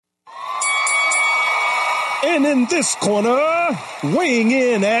And in this corner, weighing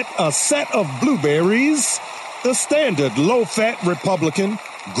in at a set of blueberries, the standard low-fat Republican,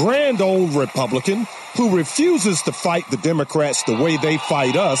 grand old Republican, who refuses to fight the Democrats the way they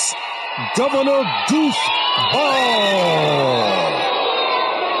fight us, Governor Goofball.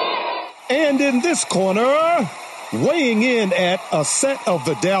 And in this corner, weighing in at a set of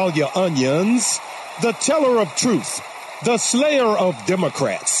Vidalia onions, the teller of truth, the slayer of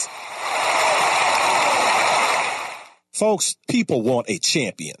Democrats. Folks, people want a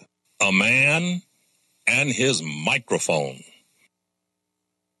champion. A man and his microphone.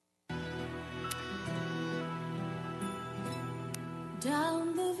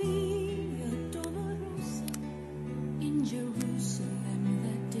 Down the Via Dolorosa in Jerusalem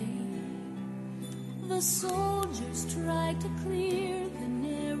that day, the soldiers tried to clear the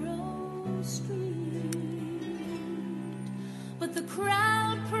narrow street, but the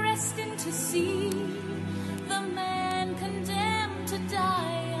crowd pressed in to see the man condemned to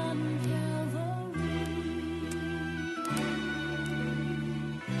die on Calvary.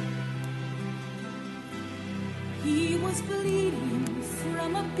 He was bleeding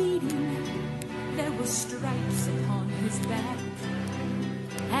from a beating, there were stripes upon his back,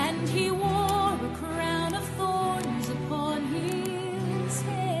 and he wore a crown of thorns upon his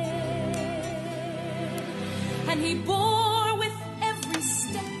head, and he bore with every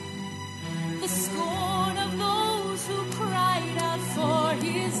step the scorn of those who cried out for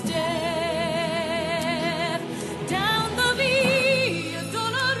his death. Down the Via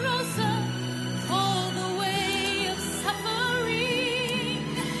Dolorosa, all the way of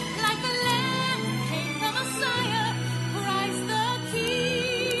suffering, like a lamb came the Messiah, Christ the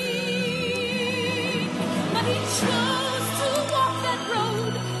King. But he chose to walk that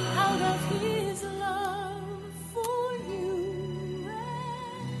road out of his love for you and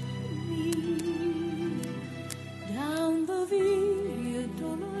me. Down the Via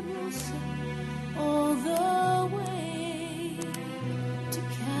Dolorosa, all the way to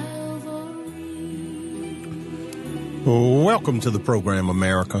Calvary. Welcome to the program,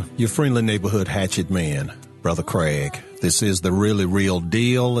 America. Your friendly neighborhood hatchet man, Brother Craig. This is the really real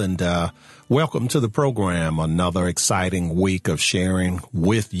deal, and welcome to the program. Another exciting week of sharing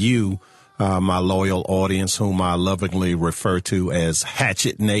with you, my loyal audience, whom I lovingly refer to as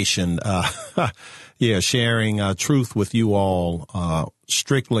Hatchet Nation. Sharing truth with you all,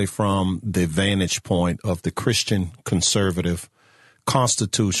 strictly from the vantage point of the Christian conservative,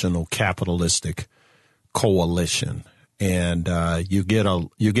 constitutional, capitalistic coalition. And you get a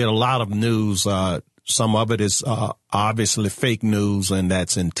lot of news. Some of it is obviously fake news, and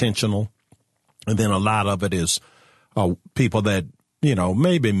that's intentional. And then a lot of it is people that,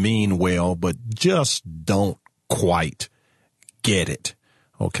 maybe mean well, but just don't quite get it.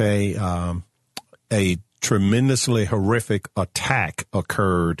 Okay. A tremendously horrific attack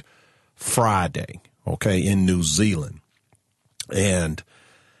occurred Friday, in New Zealand. And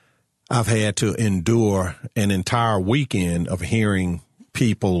I've had to endure an entire weekend of hearing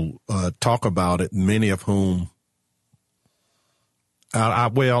people talk about it, many of whom I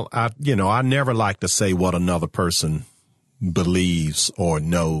never like to say what another person believes or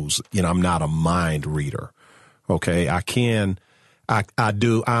knows. I'm not a mind reader. Okay. I'm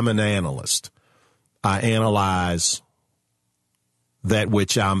an analyst. I analyze that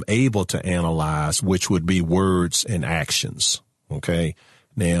which I'm able to analyze, which would be words and actions. Okay.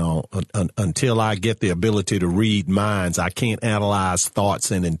 Now, until I get the ability to read minds, I can't analyze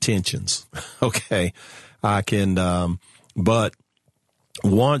thoughts and intentions. Okay. I can, but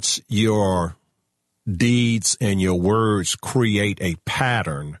once your deeds and your words create a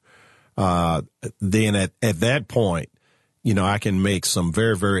pattern, then at that point, I can make some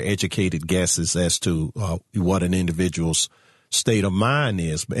very, very educated guesses as to what an individual's state of mind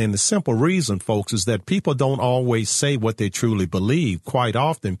is. And the simple reason, folks, is that people don't always say what they truly believe. Quite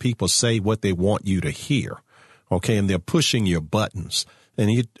often, people say what they want you to hear. Okay, and they're pushing your buttons.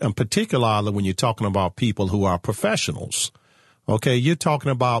 And particularly when you're talking about people who are professionals. Okay, you're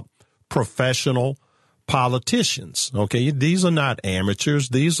talking about professional politicians. Okay, these are not amateurs.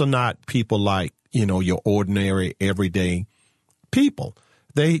 These are not people like, your ordinary, everyday people.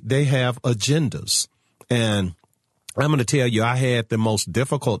 They have agendas. And I'm going to tell you, I had the most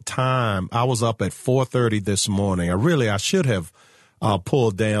difficult time. I was up at 4:30 this morning. I should have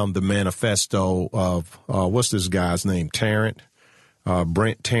pulled down the manifesto of, what's this guy's name? Tarrant,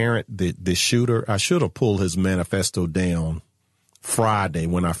 Brent Tarrant, the shooter. I should have pulled his manifesto down Friday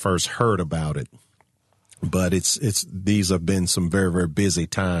when I first heard about it. But these have been some very, very busy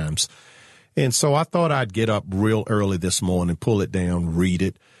times. And so I thought I'd get up real early this morning, pull it down, read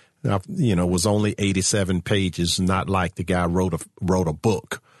it. was only 87 pages, not like the guy wrote a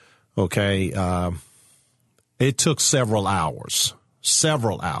book. Okay. It took several hours.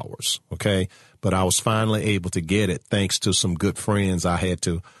 Okay. But I was finally able to get it thanks to some good friends. I had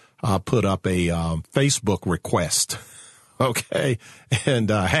to put up a Facebook request. Okay. And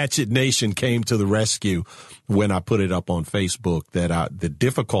Hatchet Nation came to the rescue when I put it up on Facebook, the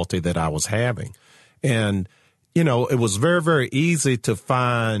difficulty that I was having. And, it was very, very easy to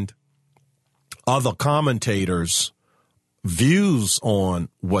find other commentators' views on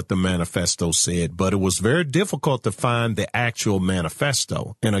what the manifesto said, but it was very difficult to find the actual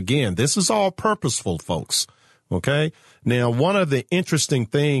manifesto. And again, this is all purposeful, folks. Okay. Now, one of the interesting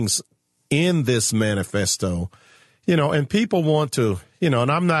things in this manifesto, and people want to, and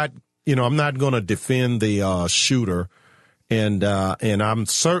I'm not going to defend the shooter, and I'm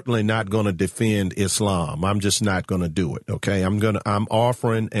certainly not going to defend Islam. I'm just not going to do it. Okay. I'm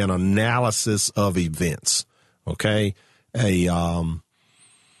offering an analysis of events. Okay. A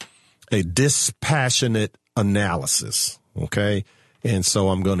dispassionate analysis. Okay. And so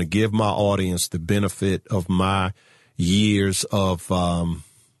I'm going to give my audience the benefit of my years of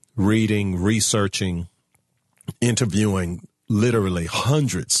reading, researching, interviewing literally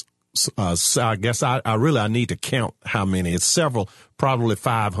hundreds. So I guess I need to count how many. It's several, probably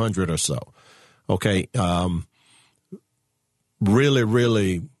 500 or so. Okay. Really,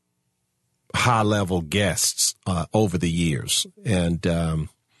 really high level guests over the years. And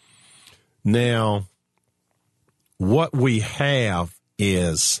now what we have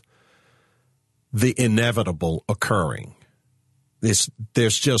is the inevitable occurring. There's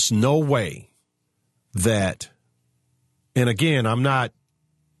just no way that, and again, I'm not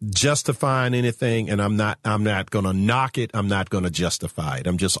justifying anything, and I'm not going to knock it. I'm not going to justify it.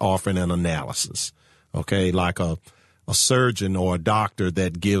 I'm just offering an analysis. Okay. Like a surgeon or a doctor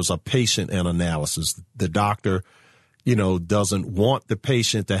that gives a patient an analysis. The doctor, doesn't want the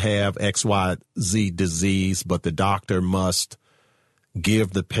patient to have XYZ disease, but the doctor must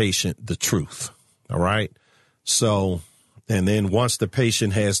give the patient the truth. All right. So, and then once the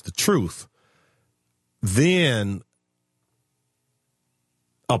patient has the truth, then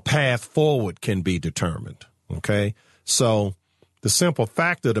a path forward can be determined. Okay. So the simple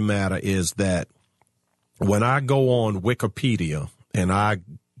fact of the matter is that when I go on Wikipedia and I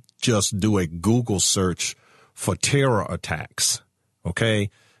just do a Google search for terror attacks, okay,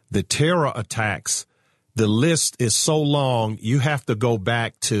 the terror attacks, the list is so long, you have to go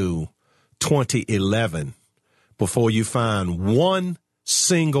back to 2011 before you find one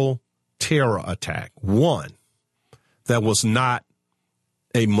single terror attack, one that was not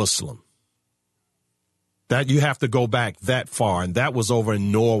a Muslim. That you have to go back that far, and that was over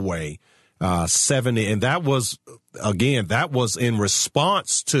in Norway, 70, and that was in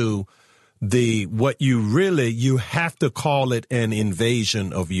response to you have to call it an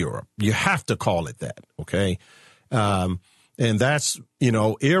invasion of Europe. You have to call it that, okay? And that's,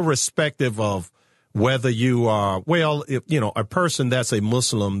 irrespective of whether you are, a person that's a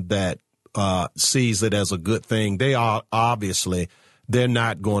Muslim that sees it as a good thing, they are obviously, they're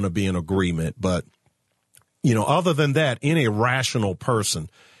not going to be in agreement. But, other than that, any rational person,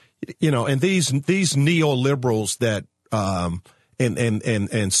 and these neoliberals that,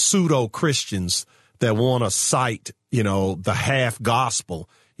 and pseudo Christians that want to cite, the half gospel,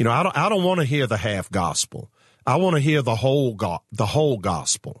 I don't want to hear the half gospel. I want to hear the whole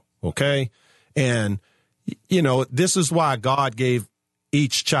gospel. Okay. And, this is why God gave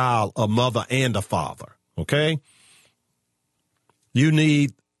each child a mother and a father. Okay. You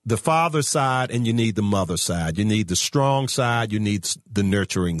need the father side and you need the mother side. You need the strong side. You need the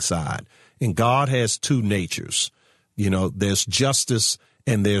nurturing side. And God has two natures. There's justice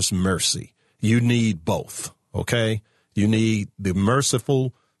and there's mercy. You need both. Okay. You need the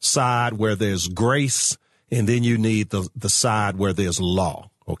merciful side where there's grace, and then you need the side where there's law.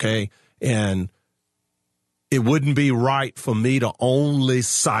 Okay. And it wouldn't be right for me to only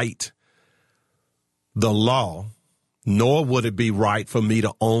cite the law, nor would it be right for me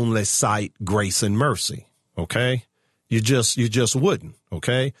to only cite grace and mercy. Okay. You just wouldn't.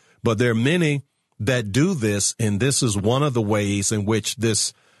 Okay. But there are many that do this. And this is one of the ways in which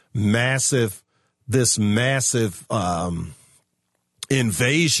this massive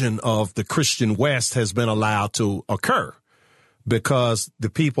invasion of the Christian West has been allowed to occur, because the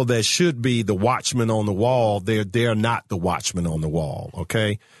people that should be the watchmen on the wall, they're not the watchmen on the wall.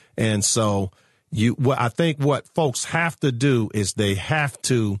 Okay. And so I think what folks have to do is they have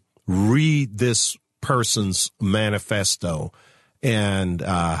to read this person's manifesto. And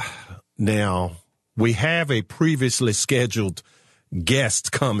now we have a previously scheduled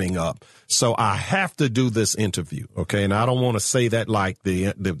guest coming up. So I have to do this interview. Okay. And I don't want to say that like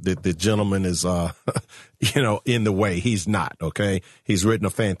the gentleman is, in the way. He's not. Okay. He's written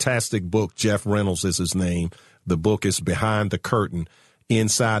a fantastic book. Jeff Reynolds is his name. The book is Behind the Curtain: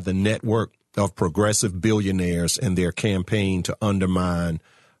 Inside the Network of Progressive Billionaires and Their Campaign to Undermine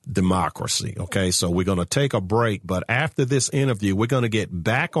Democracy. Okay, so we're going to take a break, but after this interview, we're going to get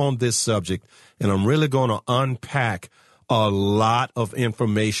back on this subject, and I'm really going to unpack a lot of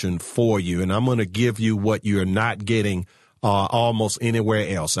information for you, and I'm going to give you what you're not getting almost anywhere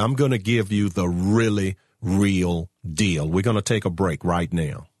else. I'm going to give you the really real deal. We're going to take a break right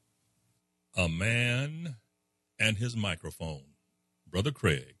now. A man and his microphone. Brother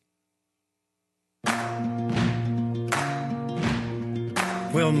Craig.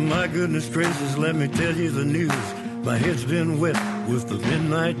 Well, my goodness gracious, let me tell you the news. My head's been wet with the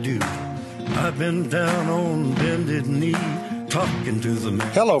midnight dew. I've been down on bended knee, talking to the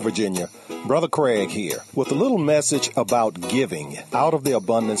man. Hello, Virginia. Brother Craig here with a little message about giving out of the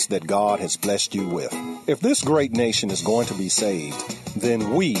abundance that God has blessed you with. If this great nation is going to be saved,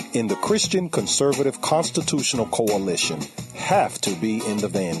 then we in the Christian Conservative Constitutional Coalition have to be in the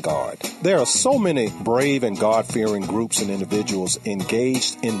vanguard. There are so many brave and God-fearing groups and individuals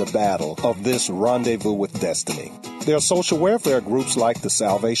engaged in the battle of this rendezvous with destiny. There are social welfare groups like the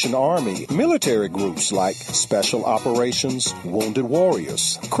Salvation Army, military groups like Special Operations Wounded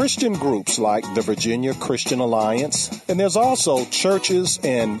Warriors, Christian groups like the Virginia Christian Alliance, and there's also churches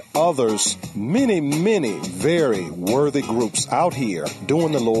and others, many very worthy groups out here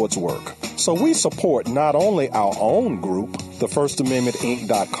doing the Lord's work. So we support not only our own group, the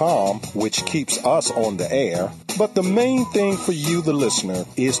FirstAmendmentInc.com, which keeps us on the air, but the main thing for you, the listener,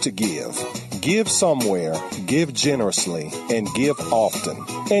 is to give. Give somewhere, give generously, and give often.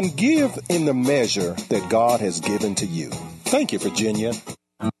 And give in the measure that God has given to you. Thank you, Virginia.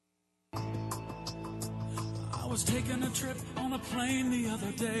 I was taking a trip on a plane the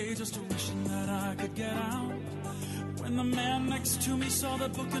other day, just wishing that I could get out. When the man next to me saw the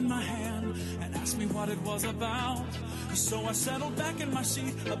book in my hand and asked me what it was about. So I settled back in my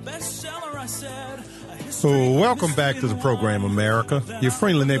seat, a bestseller, I said. Welcome back to the program, America. Your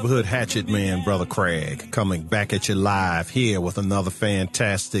friendly neighborhood hatchet man, Brother Craig, coming back at you live here with another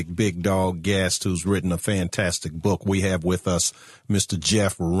fantastic big dog guest who's written a fantastic book. We have with us Mr.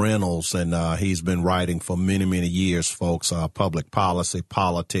 Jeff Reynolds, and he's been writing for many years, folks, public policy,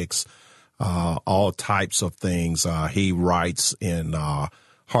 politics, all types of things. He writes in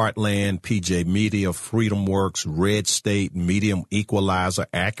Heartland, PJ Media, Freedom Works, Red State, Medium Equalizer,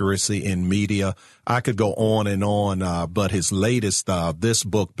 Accuracy in Media. I could go on, but his latest, this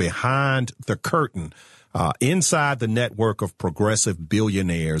book, Behind the Curtain, Inside the Network of Progressive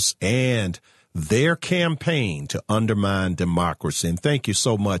Billionaires and Their Campaign to Undermine Democracy. And thank you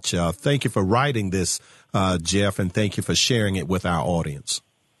so much. Thank you for writing this, Jeff, and thank you for sharing it with our audience.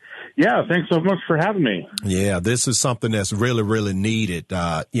 Yeah, thanks so much for having me. Yeah, this is something that's really needed.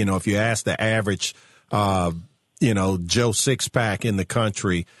 If you ask the average, Joe Sixpack in the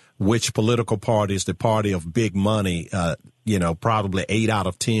country, which political party is the party of big money, probably 8 out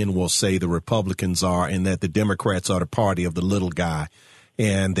of 10 will say the Republicans are, and that the Democrats are the party of the little guy.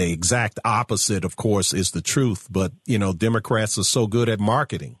 And the exact opposite, of course, is the truth. But, Democrats are so good at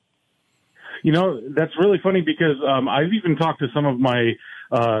marketing. That's really funny because I've even talked to some of my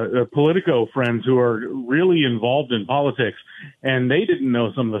Politico friends who are really involved in politics, and they didn't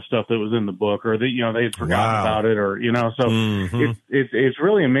know some of the stuff that was in the book, or they had forgotten about it, or so it's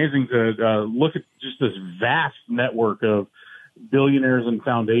really amazing to look at just this vast network of billionaires and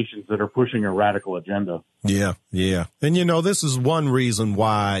foundations that are pushing a radical agenda. Yeah. And this is one reason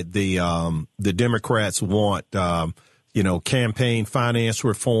why the Democrats want campaign finance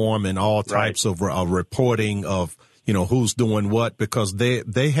reform and all types of reporting of who's doing what, because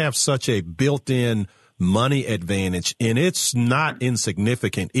they have such a built-in money advantage, and it's not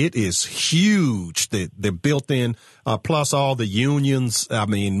insignificant. It is huge. They're built in, plus all the unions. I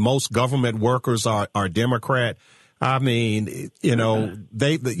mean, most government workers are Democrat. I mean,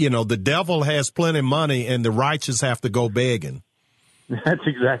 the devil has plenty of money and the righteous have to go begging. That's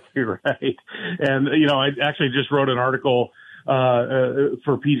exactly right. And, I actually just wrote an article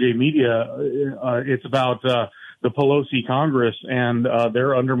for PJ Media. It's about the Pelosi Congress and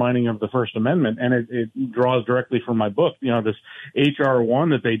their undermining of the First Amendment. And it draws directly from my book. This H.R. 1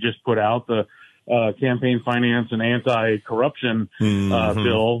 that they just put out, the campaign finance and anti-corruption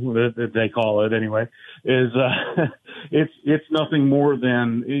bill, that they call it anyway, is it's nothing more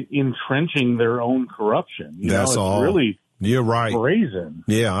than entrenching their own corruption. That's all. Really You're right. brazen.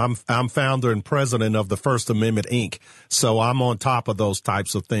 Yeah, I'm founder and president of the First Amendment, Inc. So I'm on top of those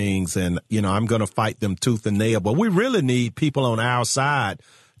types of things, and I'm going to fight them tooth and nail. But we really need people on our side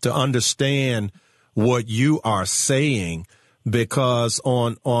to understand what you are saying, because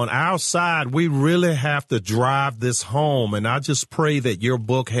on our side, we really have to drive this home. And I just pray that your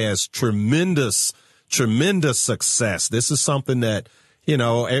book has tremendous success. This is something that,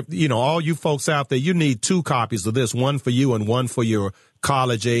 all you folks out there, you need 2 copies of this, one for you and one for your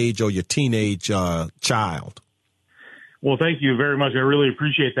college age or your teenage child. Well, thank you very much. I really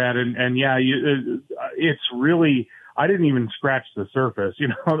appreciate that. And yeah, it's really, I didn't even scratch the surface.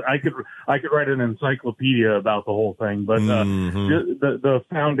 I could write an encyclopedia about the whole thing, but the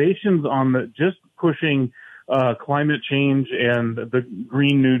foundations on just pushing climate change and the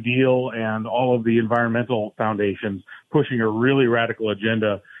Green New Deal and all of the environmental foundations pushing a really radical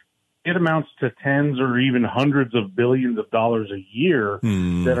agenda, it amounts to tens or even hundreds of billions of dollars a year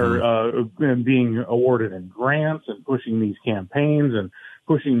that are being awarded in grants and pushing these campaigns and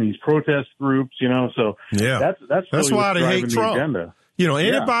pushing these protest groups, So yeah, that's really why they hate the Trump. agenda.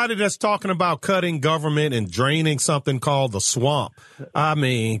 Anybody that's talking about cutting government and draining something called the swamp, I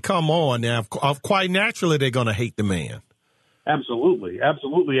mean, come on now. Quite naturally, they're going to hate the man. Absolutely.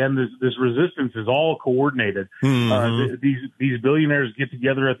 And this resistance is all coordinated. These billionaires get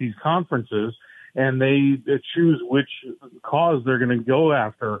together at these conferences, and they choose which cause they're going to go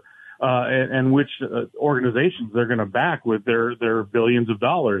after, and which organizations they're going to back with their billions of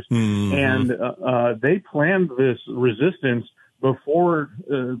dollars. And they planned this resistance before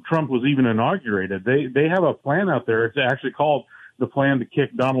Trump was even inaugurated. They have a plan out there. It's actually called the Plan to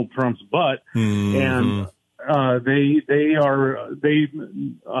Kick Donald Trump's Butt. And they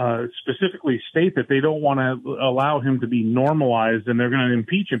specifically state that they don't want to allow him to be normalized, and they're going to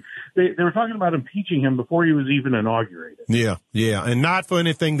impeach him. They were talking about impeaching him before he was even inaugurated. Yeah, and not for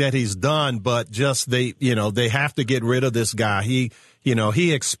anything that he's done, but just they have to get rid of this guy. He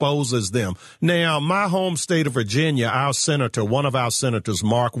exposes them. Now, my home state of Virginia, one of our senators,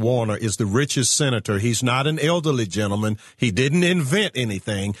 Mark Warner, is the richest senator. He's not an elderly gentleman. He didn't invent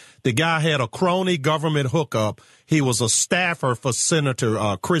anything. The guy had a crony government hookup. He was a staffer for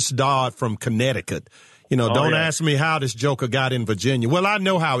Senator Chris Dodd from Connecticut. Don't ask me how this joker got in Virginia. Well, I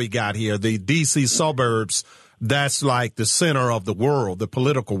know how he got here. The D.C. suburbs, that's like the center of the world, the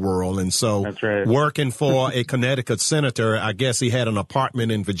political world. And so that's right. Working for a Connecticut senator, I guess he had an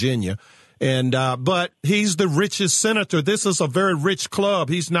apartment in Virginia. And but he's the richest senator. This is a very rich club.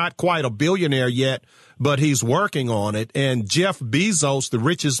 He's not quite a billionaire yet, but he's working on it. And Jeff Bezos, the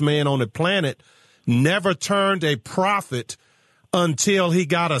richest man on the planet, never turned a profit until he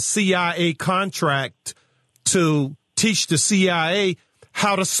got a CIA contract to teach the CIA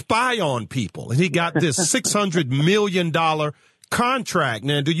how to spy on people. And he got this $600 million contract.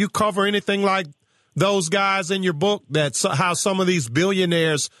 Now, do you cover anything like those guys in your book? That's how some of these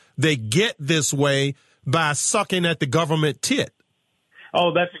billionaires, they get this way by sucking at the government tit.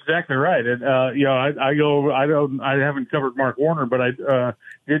 Oh, that's exactly right. And, I haven't covered Mark Warner, but I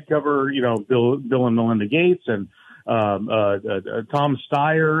did cover, Bill and Melinda Gates and Tom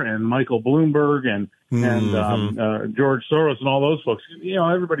Steyer and Michael Bloomberg and George Soros and all those folks.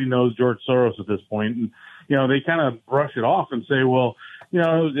 Everybody knows George Soros at this point, and they kind of brush it off and say, well,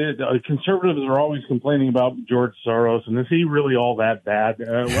 conservatives are always complaining about George Soros, and is he really all that bad?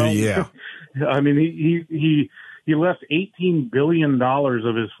 Yeah. I mean, he left $18 billion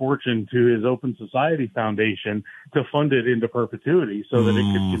of his fortune to his Open Society Foundation to fund it into perpetuity so that it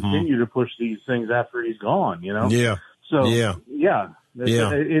could continue to push these things after he's gone, Yeah. So,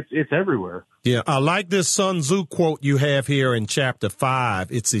 it's everywhere. Yeah, I like this Sun Tzu quote you have here in Chapter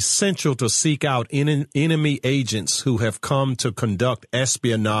 5. It's essential to seek out enemy agents who have come to conduct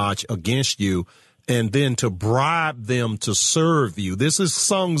espionage against you and then to bribe them to serve you. This is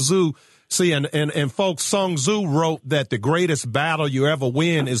Sun Tzu. See, and folks, Sun Tzu wrote that the greatest battle you ever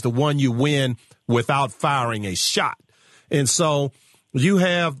win is the one you win without firing a shot. And so you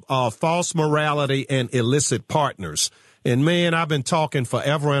have false morality and illicit partners. And, man, I've been talking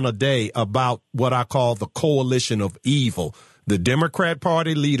forever and a day about what I call the coalition of evil. The Democrat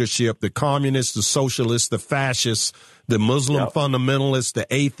Party leadership, the communists, the socialists, the fascists, the Muslim fundamentalists, the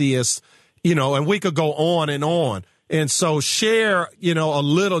atheists, and we could go on and on. And so share, a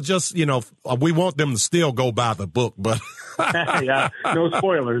little, just, we want them to still go buy the book, but. Yeah, no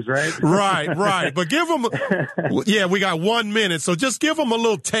spoilers, right? Right. But give them, we got 1 minute. So just give them a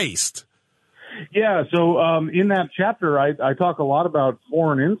little taste. Yeah. So, in that chapter, I talk a lot about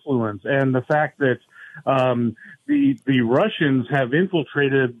foreign influence and the fact that, the Russians have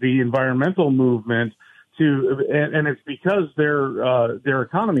infiltrated the environmental movement and it's because their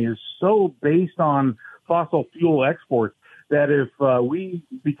economy is so based on fossil fuel exports that if we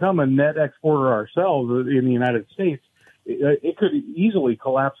become a net exporter ourselves in the United States, it could easily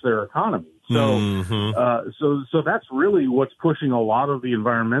collapse their economy. So, so that's really what's pushing a lot of the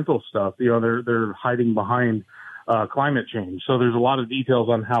environmental stuff. You know, they're hiding behind climate change. So there's a lot of details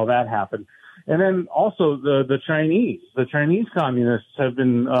on how that happened. And then also the Chinese communists have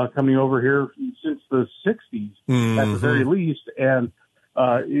been coming over here since the 60s at the very least, and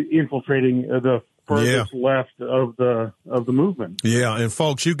infiltrating the furthest left of the movement. Yeah, and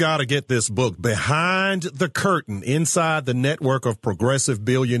folks, you got to get this book, Behind the Curtain, Inside the Network of Progressive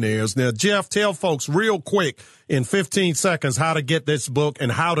Billionaires. Now, Jeff, tell folks real quick in 15 seconds how to get this book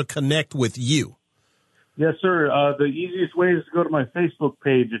and how to connect with you. Yes, sir. The easiest way is to go to my Facebook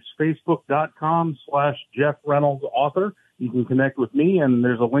page. It's facebook.com/Jeff Reynolds author. You can connect with me, and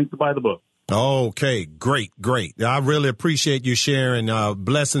there's a link to buy the book. Okay, great. I really appreciate you sharing.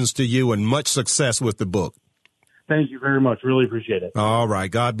 Blessings to you and much success with the book. Thank you very much. Really appreciate it. All right.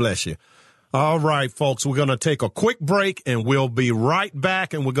 God bless you. All right, folks, we're going to take a quick break, and we'll be right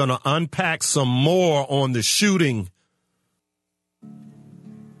back, and we're going to unpack some more on the shooting.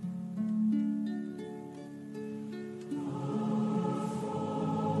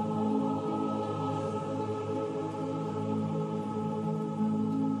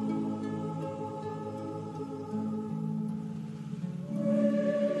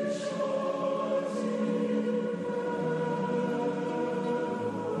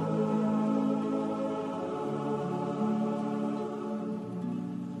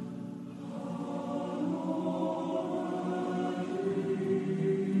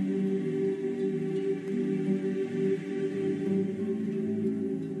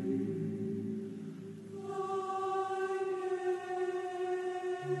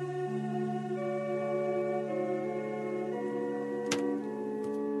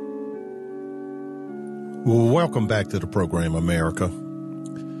 Welcome back to the program, America.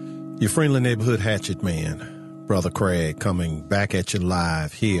 Your friendly neighborhood hatchet man, Brother Craig, coming back at you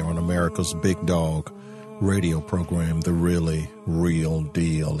live here on America's Big Dog radio program, The Really Real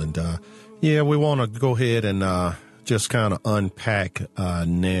Deal. And, we want to go ahead and just kind of unpack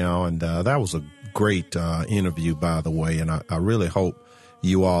now. And that was a great interview, by the way. And I really hope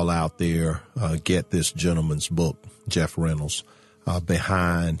you all out there get this gentleman's book, Jeff Reynolds,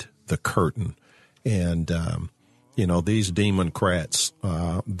 Behind the Curtain. And, these Democrats,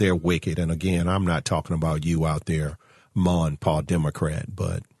 they're wicked. And again, I'm not talking about you out there, Ma and Pa Democrat,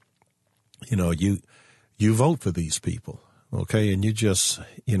 but, you vote for these people. Okay. And you just,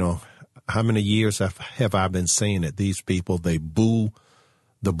 how many years have I been saying that these people, they boo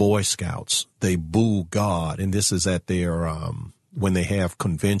the Boy Scouts, they boo God. And this is at their, when they have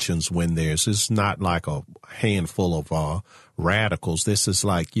conventions, it's not like a handful of radicals. This is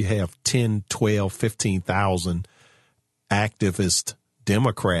like you have 10, 12, 15,000 activist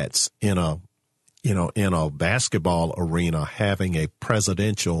Democrats in a basketball arena having a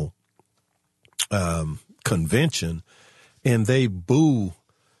presidential convention, and they boo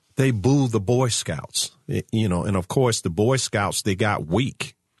the Boy Scouts, and of course the Boy Scouts, they got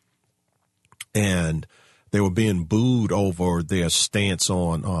weak, and they were being booed over their stance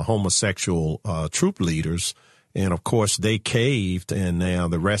on homosexual troop leaders. And, of course, they caved, and now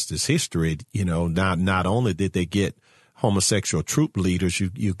the rest is history. Not only did they get homosexual troop leaders,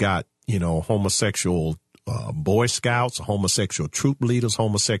 you got, homosexual Boy Scouts, homosexual troop leaders,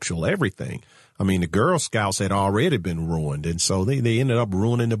 homosexual everything. I mean, the Girl Scouts had already been ruined, and so they ended up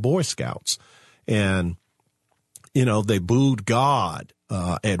ruining the Boy Scouts. And, they booed God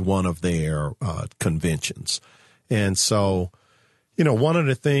at one of their conventions. And so, one of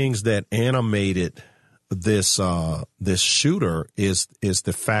the things that animated this shooter is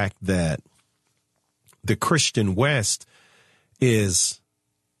the fact that the Christian West is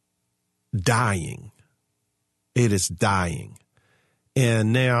dying. It is dying.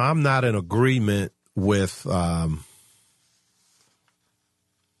 And now I'm not in agreement with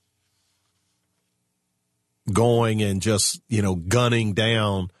going and just, gunning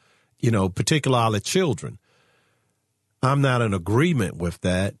down, particularly children. I'm not in agreement with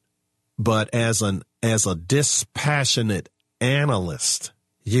that. But as a dispassionate analyst,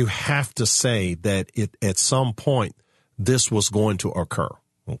 you have to say that at some point this was going to occur,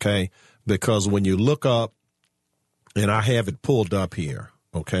 okay? Because when you look up, and I have it pulled up here,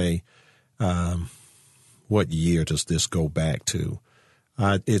 okay? What year does this go back to?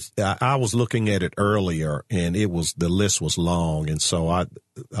 I was looking at it earlier, and the list was long, and so I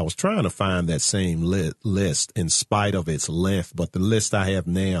was trying to find that same list in spite of its length, but the list I have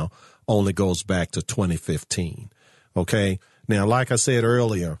now only goes back to 2015. Okay, now like I said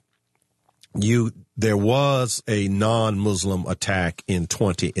earlier, there was a non-Muslim attack in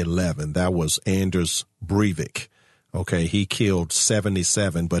 2011. That was Anders Breivik. Okay, he killed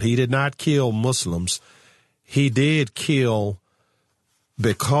 77, but he did not kill Muslims. He did kill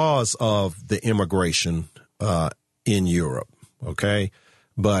because of the immigration in Europe, okay?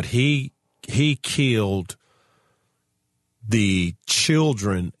 But he killed the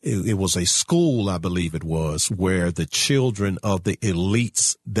children. It was a school, I believe it was, where the children of the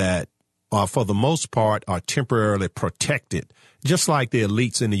elites that are, for the most part, are temporarily protected, just like the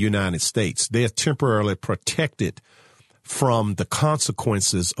elites in the United States. They're temporarily protected from the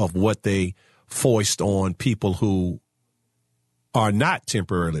consequences of what they foist on people who are not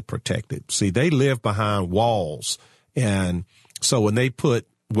temporarily protected. See, they live behind walls. And so when they put,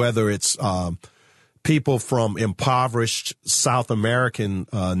 whether it's people from impoverished South American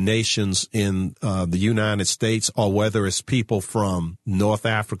nations in the United States, or whether it's people from North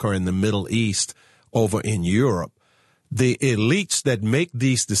Africa and the Middle East over in Europe, the elites that make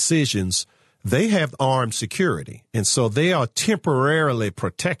these decisions, they have armed security. And so they are temporarily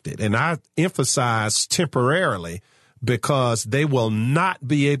protected. And I emphasize temporarily, because they will not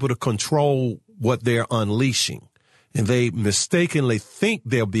be able to control what they're unleashing. And they mistakenly think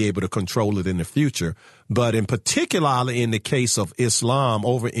they'll be able to control it in the future. But in particularly in the case of Islam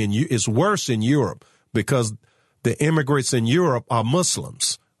it's worse in Europe, because the immigrants in Europe are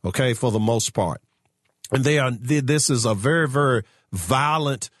Muslims, okay, for the most part. And this is a very, very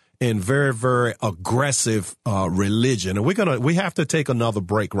violent and very, very aggressive religion. And we have to take another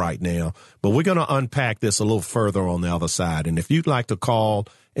break right now, but we're going to unpack this a little further on the other side. And if you'd like to call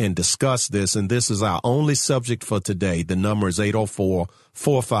and discuss this, and this is our only subject for today, the number is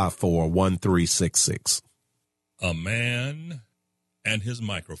 804-454-1366. A man and his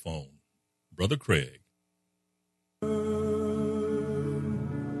microphone. Brother Craig.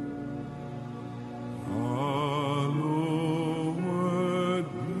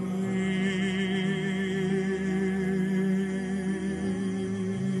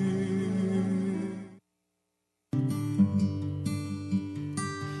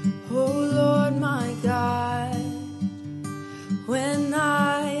 When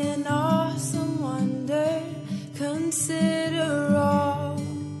I in awesome wonder consider all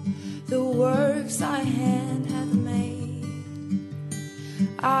the works thy hand hath made,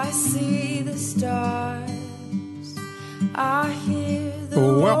 I see the stars, I hear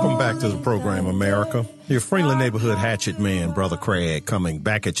the Welcome back to the program, America. Your friendly neighborhood hatchet man, Brother Craig, coming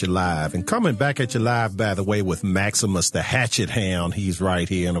back at you live. And coming back at you live, by the way, with Maximus, the hatchet hound. He's right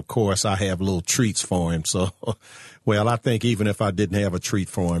here. And, of course, I have little treats for him. So, well, I think even if I didn't have a treat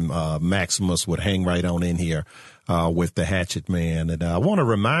for him, Maximus would hang right on in here with the hatchet man. And I want to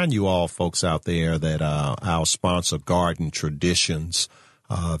remind you all folks out there that our sponsor, Garden Traditions,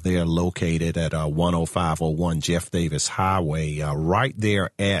 they are located at 10501 Jeff Davis Highway, right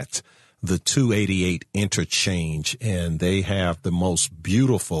there at the 288 interchange. And they have the most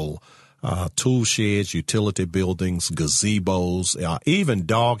beautiful tool sheds, utility buildings, gazebos, even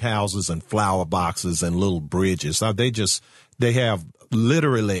dog houses and flower boxes and little bridges. They have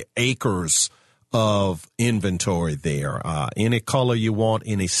literally acres of inventory there. Any color you want,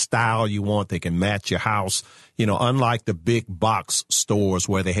 any style you want, they can match your house. You know, unlike the big box stores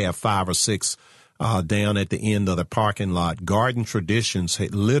where they have 5 or 6 down at the end of the parking lot, Garden Traditions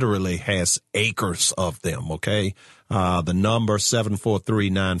literally has acres of them, okay? The number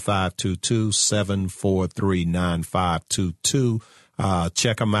 743-9522, 743-9522.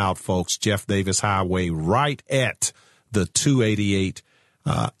 Check them out, folks. Jeff Davis Highway, right at the 288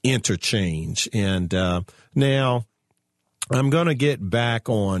 interchange. And now I'm going to get back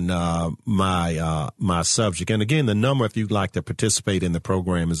on my subject. And again, the number, if you'd like to participate in the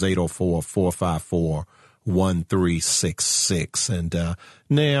program, is 804-454-1366. And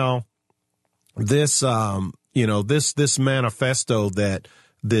now this this manifesto that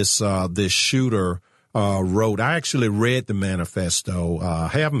this shooter wrote, I actually read the manifesto. I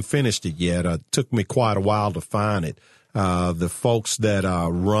haven't finished it yet. It took me quite a while to find it. The folks that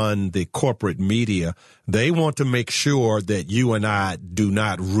run the corporate media, they want to make sure that you and I do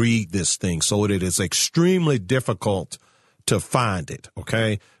not read this thing, so it is extremely difficult to find it,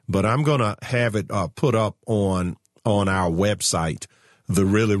 okay? But I'm going to have it put up on our website,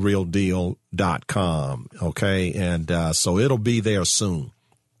 thereallyrealdeal.com, okay? And so it'll be there soon.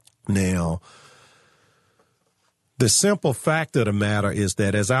 Now, The simple fact of the matter is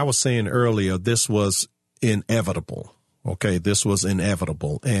that, as I was saying earlier, this was inevitable. Okay, this was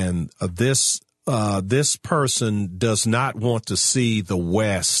inevitable. And this person does not want to see the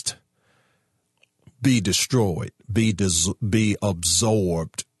West be destroyed, be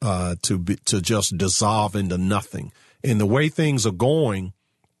absorbed, to just dissolve into nothing. And the way things are going,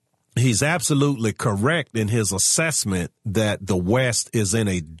 he's absolutely correct in his assessment that the West is in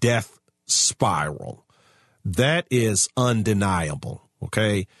a death spiral. That is undeniable.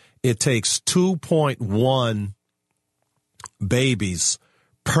 Okay. It takes 2.1 babies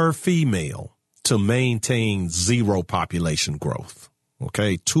per female to maintain zero population growth.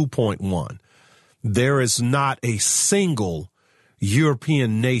 Okay. 2.1. There is not a single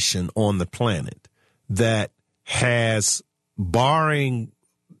European nation on the planet that has, barring,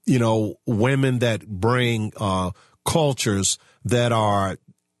 women that bring cultures that are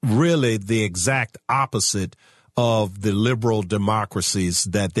really the exact opposite of the liberal democracies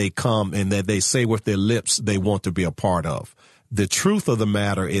that they come and that they say with their lips they want to be a part of. The truth of the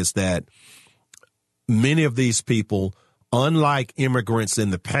matter is that many of these people, unlike immigrants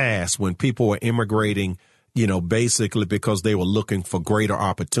in the past, when people were immigrating, basically because they were looking for greater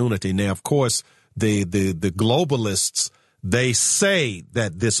opportunity. Now, of course, the globalists, they say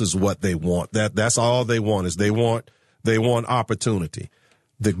that this is what they want. That's all they want is they want opportunity.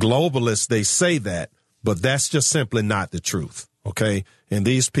 The globalists, they say that, but that's just simply not the truth. Okay. And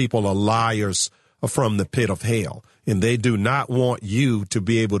these people are liars from the pit of hell, and they do not want you to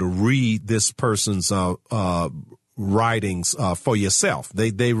be able to read this person's, writings, for yourself.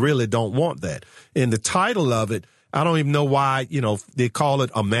 They really don't want that. And the title of it, I don't even know why, they call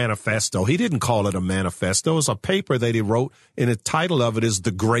it a manifesto. He didn't call it a manifesto. It's a paper that he wrote, and the title of it is The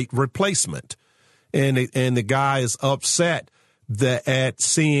Great Replacement. And the guy is upset at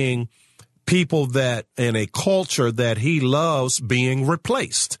seeing people that in a culture that he loves being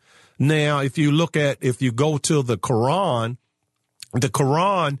replaced. Now, if you go to the Quran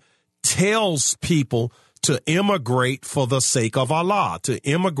tells people to immigrate for the sake of Allah, to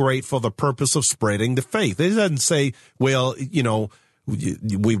immigrate for the purpose of spreading the faith. It doesn't say, well,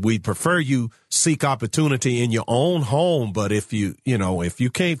 we prefer you seek opportunity in your own home, but if you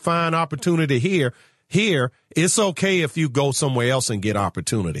can't find opportunity here, it's okay if you go somewhere else and get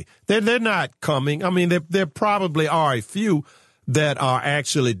opportunity. They're not coming. I mean, there probably are a few that are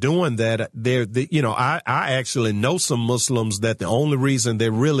actually doing that. I actually know some Muslims that the only reason they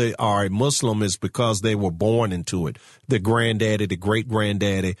really are a Muslim is because they were born into it. The granddaddy, the great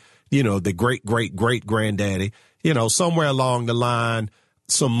granddaddy, the great great great granddaddy, somewhere along the line,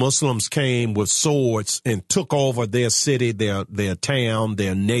 some Muslims came with swords and took over their city, their town,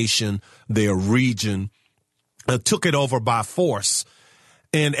 their nation, their region, took it over by force.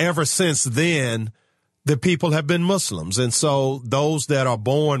 And ever since then, the people have been Muslims. And so those that are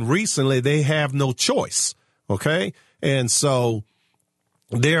born recently, they have no choice. Okay. And so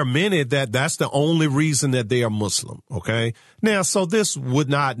there are many that's the only reason that they are Muslim. Okay. Now, so this would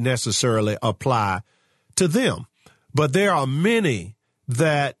not necessarily apply to them, but there are many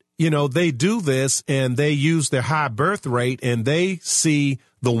that, they do this and they use their high birth rate and they see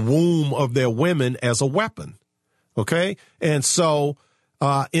the womb of their women as a weapon. Okay. And so,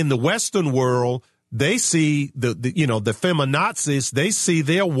 in the Western world, they see the feminazis, they see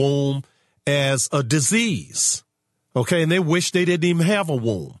their womb as a disease. Okay. And they wish they didn't even have a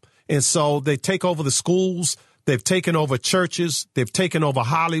womb. And so they take over the schools. They've taken over churches. They've taken over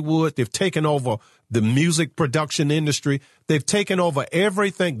Hollywood. They've taken over the music production industry. They've taken over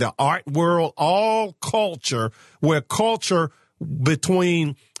everything, the art world, all culture, where culture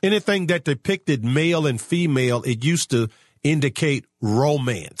between anything that depicted male and female, it used to indicate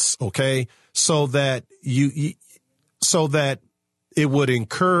romance. Okay. So that it would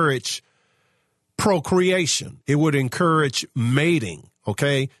encourage procreation. It would encourage mating.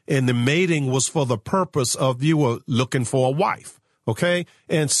 Okay. And the mating was for the purpose of you were looking for a wife. Okay.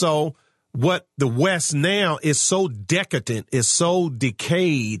 And so what the West now is so decadent, is so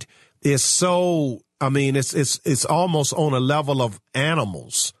decayed, is so, it's almost on a level of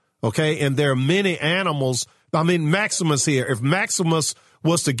animals. Okay. And there are many animals. Maximus here, if Maximus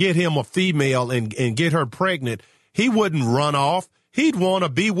was to get him a female and get her pregnant, he wouldn't run off. He'd want to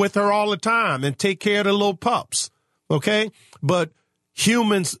be with her all the time and take care of the little pups. Okay. But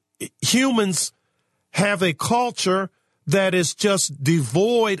humans have a culture that is just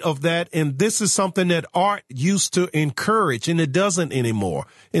devoid of that. And this is something that art used to encourage, and it doesn't anymore.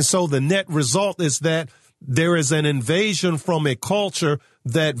 And so the net result is that there is an invasion from a culture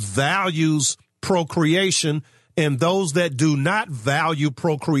that values procreation, and those that do not value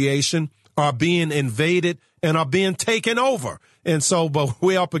procreation are being invaded and are being taken over. And so, but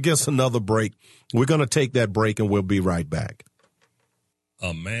we're up against another break. We're going to take that break and we'll be right back.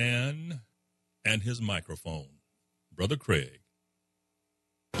 A man and his microphone. Brother Craig.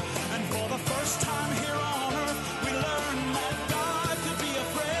 And for the first time here on earth, we learned that God could be a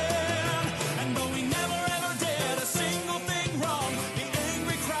friend. And though he never ever did a single thing wrong, the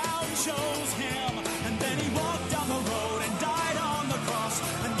angry crowd chose him. And then he walked down the road and died on the cross.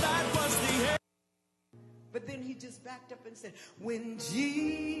 And that was the end. But then he just backed up and said, when Jesus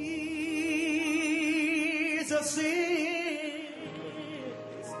is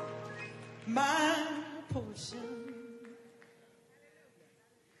my portion,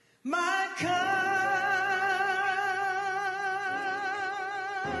 my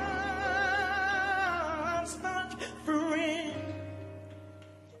constant friend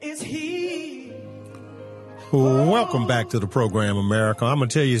is he. Welcome back to the program, America. I'm going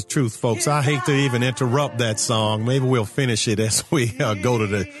to tell you the truth, folks. I hate to even interrupt that song. Maybe we'll finish it as we go to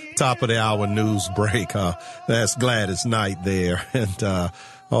the top of the hour news break. That's Gladys Knight there. And,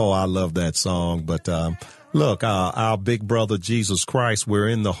 I love that song. But, look, our big brother, Jesus Christ, we're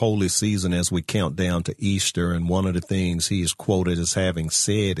in the holy season as we count down to Easter. And one of the things he is quoted as having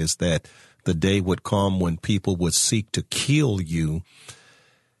said is that the day would come when people would seek to kill you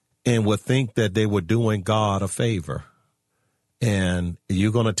and would think that they were doing God a favor. And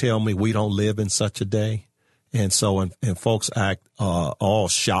you're going to tell me we don't live in such a day? And so, and folks act all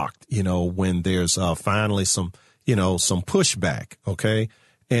shocked, when there's finally some pushback, okay?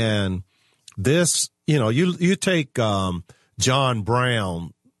 And this, you take John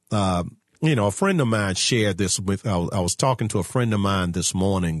Brown, a friend of mine shared this with, I was talking to a friend of mine this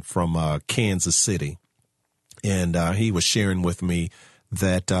morning from Kansas City, and he was sharing with me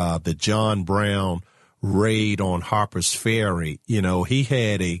that the John Brown raid on Harper's Ferry, he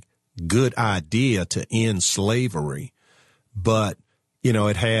had a good idea to end slavery, but,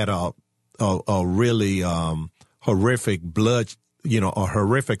 it had a really horrific a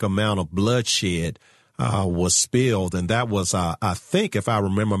horrific amount of bloodshed was spilled. And that was, I think, if I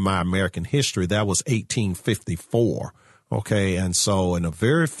remember my American history, that was 1854. Okay. And so in a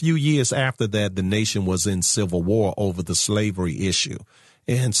very few years after that, the nation was in civil war over the slavery issue.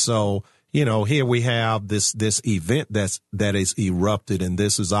 And so, here we have this event that is erupted. And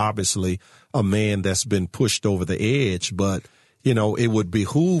this is obviously a man that's been pushed over the edge. But, it would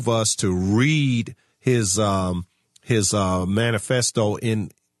behoove us to read his manifesto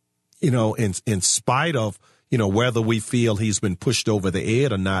in spite of, whether we feel he's been pushed over the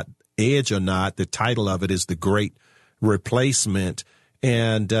edge or not. The title of it is The Great Replacement.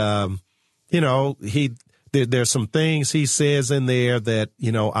 And, there's some things he says in there that,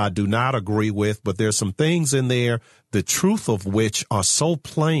 I do not agree with, but there's some things in there, the truth of which are so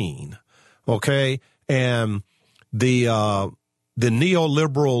plain. Okay. And the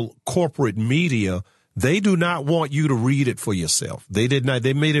neoliberal corporate media, they do not want you to read it for yourself. They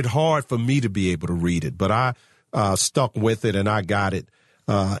made it hard for me to be able to read it, but I stuck with it and I got it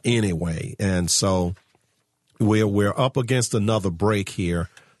anyway. And so we're up against another break here.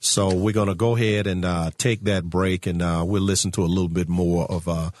 So we're going to go ahead and take that break, and we'll listen to a little bit more of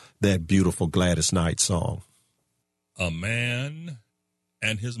that beautiful Gladys Knight song. A man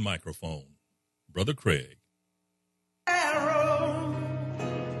and his microphone. Brother Craig.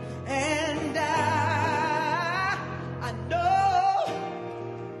 And I know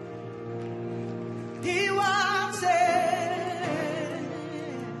he watches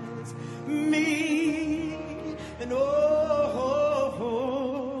me, and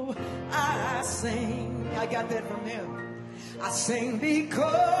I sing. I got that from him. I sing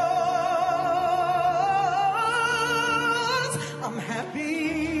because I'm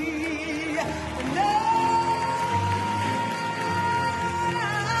happy. And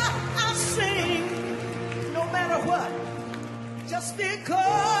I sing no matter what, just because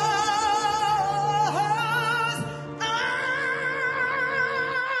I'm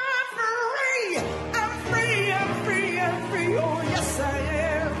free. I'm free, I'm free, I'm free. Oh, yes, I am.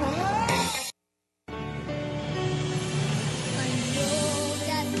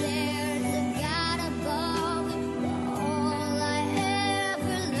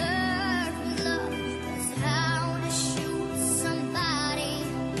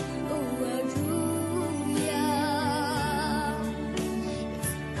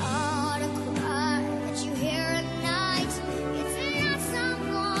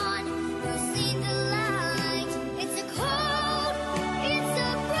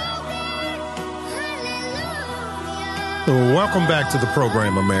 Welcome back to the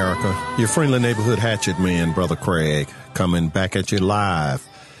program, America. Your friendly neighborhood hatchet man, Brother Craig, coming back at you live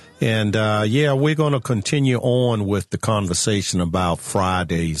And, we're going to continue on with the conversation about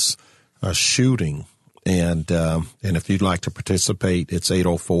Friday's shooting. And if you'd like to participate, it's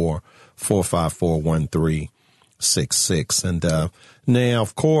 804-454-1366. And now,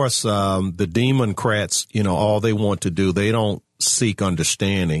 of course, the Democrats, all they want to do, they don't seek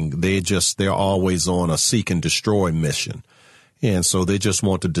understanding. They're always on a seek and destroy mission. And so they just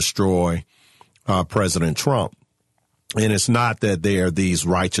want to destroy President Trump. And it's not that they are these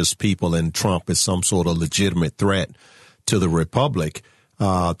righteous people and Trump is some sort of legitimate threat to the republic.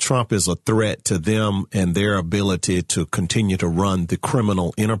 Trump is a threat to them and their ability to continue to run the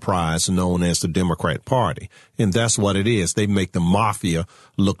criminal enterprise known as the Democrat Party. And that's what it is. They make the mafia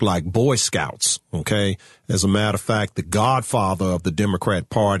look like Boy Scouts. Okay. As a matter of fact, the godfather of the Democrat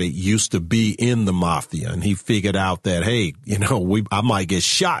Party used to be in the mafia, and he figured out that, hey, I might get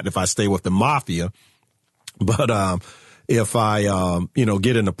shot if I stay with the mafia. But, if I,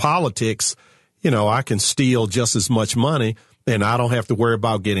 get into politics, I can steal just as much money and I don't have to worry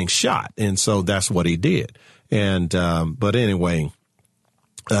about getting shot. And so that's what he did. And, but anyway,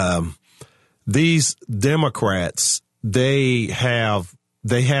 these Democrats, they have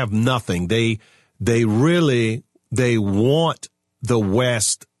nothing. They want the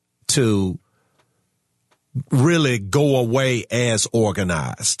West to really go away as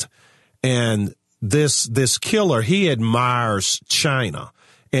organized. And this killer, he admires China,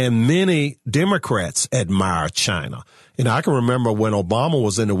 and many Democrats admire China. And I can remember when Obama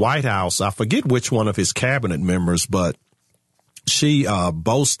was in the White House, I forget which one of his cabinet members, but she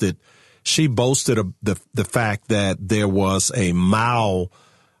boasted of the fact that there was a Mao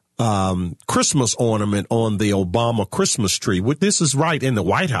Christmas ornament on the Obama Christmas tree. This is right in the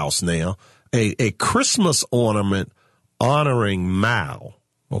White House now, a Christmas ornament honoring Mao.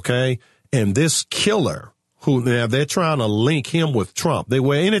 Okay. And this killer, who now they're trying to link him with Trump.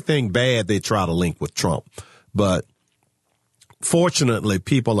 Anything bad, they try to link with Trump. But fortunately,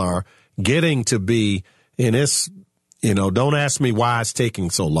 people are getting to be, and it's, don't ask me why it's taking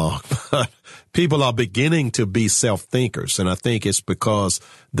so long, but people are beginning to be self-thinkers. And I think it's because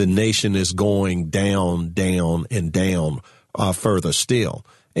the nation is going down, down, and down further still.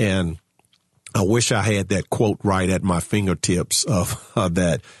 And I wish I had that quote right at my fingertips of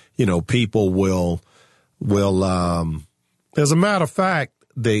that. People will, as a matter of fact,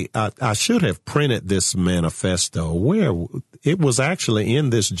 I should have printed this manifesto where it was actually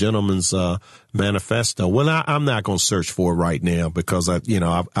in this gentleman's, manifesto. Well, I'm not going to search for it right now because I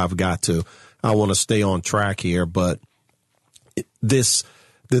want to stay on track here, but the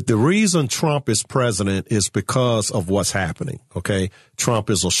reason Trump is president is because of what's happening. Okay. Trump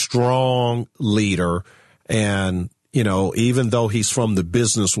is a strong leader, and even though he's from the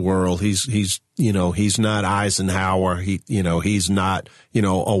business world, he's not Eisenhower. He's not,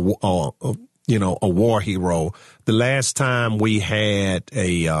 a war hero. The last time we had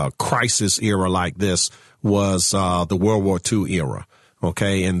a crisis era like this was the World War II era.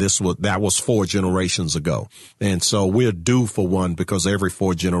 Okay. And that was 4 generations ago. And so we're due for one because every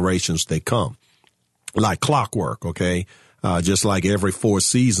 4 generations they come like clockwork. Okay. Just like every 4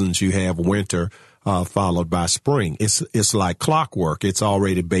 seasons you have winter, followed by spring. It's like clockwork. It's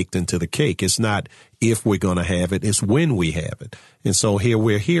already baked into the cake. It's not if we're going to have it, it's when we have it. And so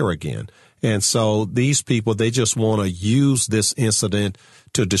we're here again. And so these people, they just want to use this incident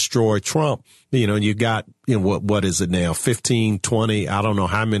to destroy Trump. You got, what is it now? 15, 20, I don't know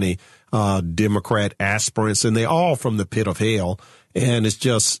how many, Democrat aspirants, and they're all from the pit of hell. And it's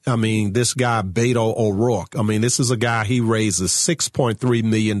just, this guy, Beto O'Rourke, this is a guy, he raises $6.3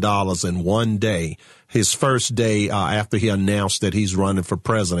 million in one day. His first day, after he announced that he's running for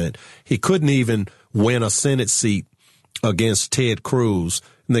president, he couldn't even win a Senate seat against Ted Cruz.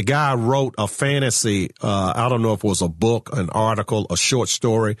 And the guy wrote a fantasy, I don't know if it was a book, an article, a short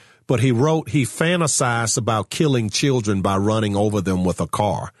story, but he fantasized about killing children by running over them with a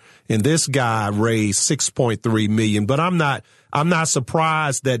car. And this guy raised $6.3 million, but I'm not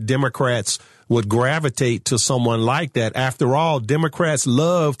surprised that Democrats would gravitate to someone like that. After all, Democrats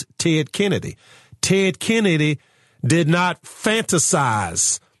loved Ted Kennedy. Ted Kennedy did not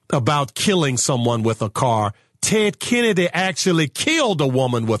fantasize about killing someone with a car. Ted Kennedy actually killed a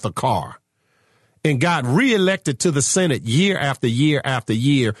woman with a car and got reelected to the Senate year after year after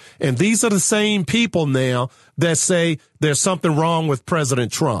year. And these are the same people now that say there's something wrong with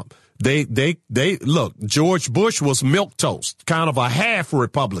President Trump. They look, George Bush was milquetoast, kind of a half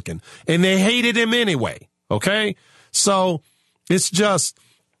Republican, and they hated him anyway. Okay. So it's just,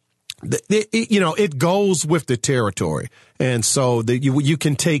 it goes with the territory. And so you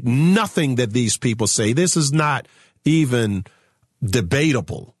can take nothing that these people say. This is not even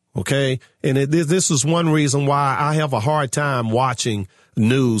debatable. Okay. And this is one reason why I have a hard time watching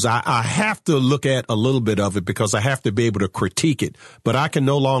news. I have to look at a little bit of it because I have to be able to critique it, but I can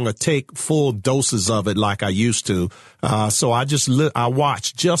no longer take full doses of it like I used to. So I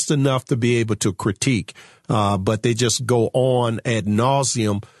watch just enough to be able to critique. But they just go on ad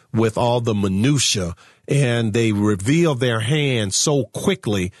nauseum with all the minutia, and they reveal their hand so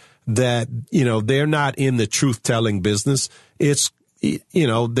quickly that, they're not in the truth-telling business. It's,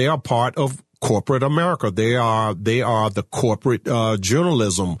 they are part of corporate America. They are the corporate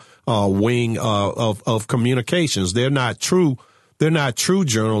journalism wing of communications. They're not true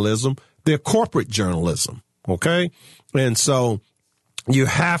journalism. They're corporate journalism. Okay? And so you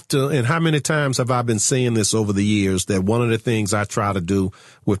have to, and how many times have I been saying this over the years, that one of the things I try to do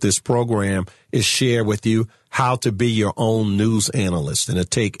with this program is share with you how to be your own news analyst, and to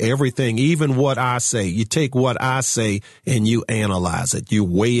take everything, even what I say, you take what I say and you analyze it. You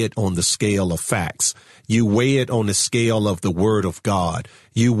weigh it on the scale of facts. You weigh it on the scale of the Word of God.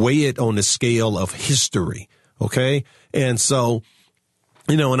 You weigh it on the scale of history. Okay. And so,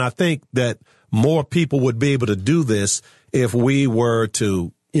 and I think that more people would be able to do this if we were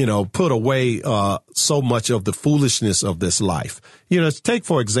to, put away so much of the foolishness of this life. Take,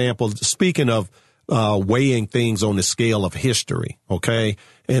 for example, speaking of weighing things on the scale of history, okay,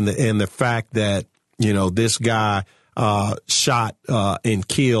 and the fact that, this guy shot and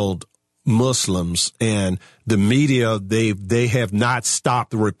killed Muslims, and the media, they have not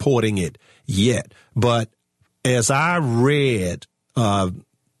stopped reporting it yet. But as I read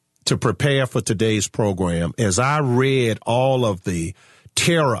to prepare for today's program, as I read all of the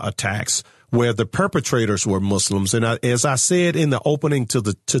terror attacks where the perpetrators were Muslims, and as I said in the opening to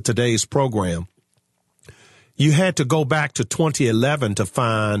today's program, you had to go back to 2011 to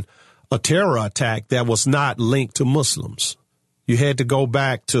find a terror attack that was not linked to Muslims. You had to go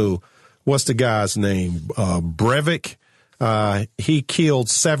back to, what's the guy's name? Breivik. He killed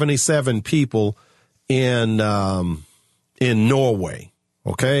 77 people in Norway.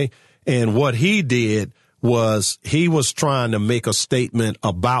 Okay. And what he did was he was trying to make a statement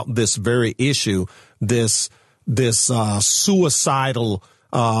about this very issue, this suicidal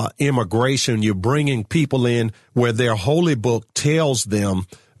immigration. You're bringing people in where their holy book tells them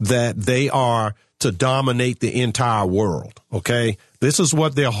that they are to dominate the entire world. Okay. This is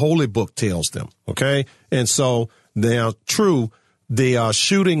what their holy book tells them. Okay. And so now, true, the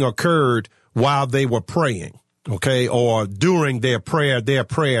shooting occurred while they were praying. Okay. Or during their prayer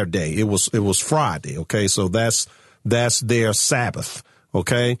day. It was Friday. Okay. So that's their Sabbath.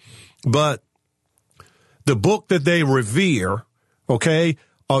 Okay. But the book that they revere, okay,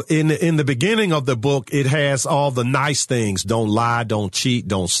 in the beginning of the book, it has all the nice things. Don't lie, don't cheat,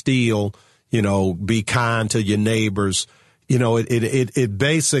 don't steal, be kind to your neighbors. It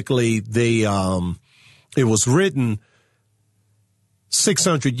basically, it was written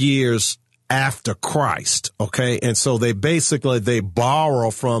 600 years after Christ. Okay. And so they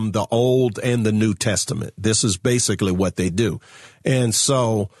borrow from the Old and the New Testament. This is basically what they do. And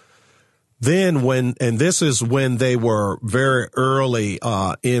so then this is when they were very early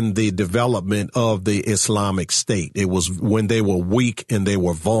in the development of the Islamic State. It was when they were weak and they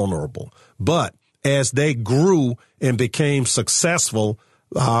were vulnerable. But as they grew and became successful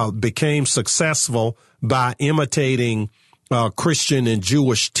by imitating Christian and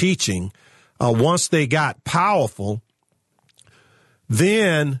Jewish teaching, once they got powerful,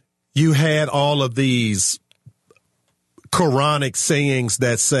 then you had all of these Quranic sayings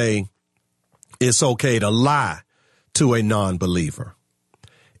that say, it's okay to lie to a non-believer.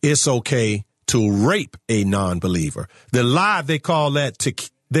 It's okay to rape a non-believer. The lie, they call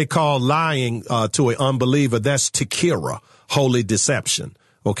lying to an unbeliever. That's tikira, holy deception.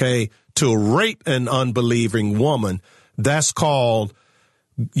 Okay. To rape an unbelieving woman, that's called,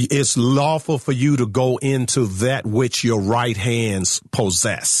 it's lawful for you to go into that which your right hands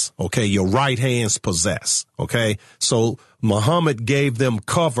possess. Okay. Your right hands possess. Okay. So Muhammad gave them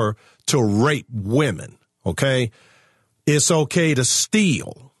cover to rape women. Okay. It's okay to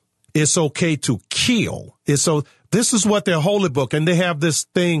steal. It's okay to kill. This is what their holy book, and they have this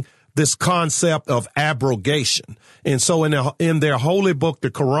concept of abrogation. And so in their holy book,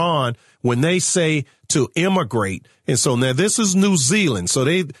 the Quran, when they say to immigrate, and so now this is New Zealand. So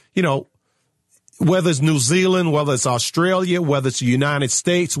they, whether it's New Zealand, whether it's Australia, whether it's the United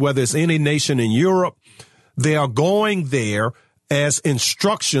States, whether it's any nation in Europe, they are going there as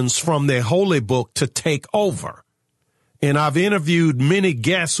instructions from their holy book to take over. And I've interviewed many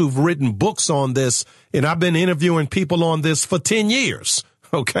guests who've written books on this, and I've been interviewing people on this for 10 years.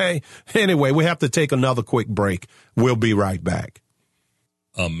 Okay. Anyway, we have to take another quick break. We'll be right back.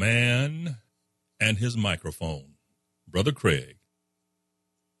 A Man and His Microphone. Brother Craig.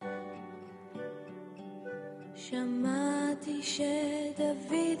 שמעתי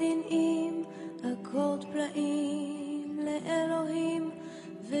שדוד הנעים הכות פלאים לאלוהים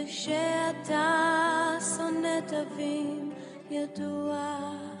ושאתה שונא תווים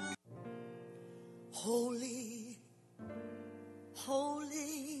ידוע. Holy,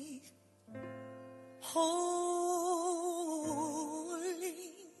 holy, holy,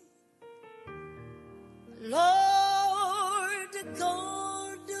 Lord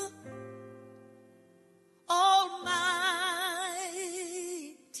God Almighty.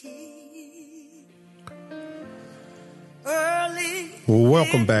 Early.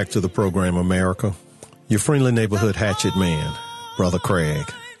 Welcome back to the program, America. Your friendly neighborhood hatchet man, Brother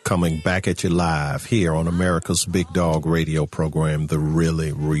Craig, coming back at you live here on America's Big Dog radio program, The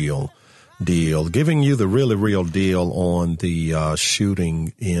Really Real Deal, giving you the really real deal on the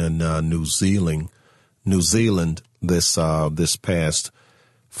shooting in New Zealand this past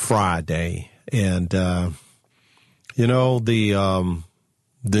Friday. And you know, the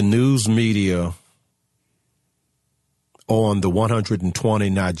news media on the 120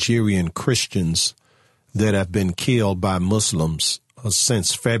 Nigerian Christians that have been killed by Muslims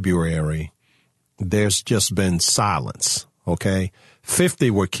since February, there's just been silence, okay?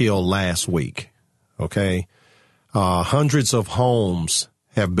 50 were killed last week, okay? Hundreds of homes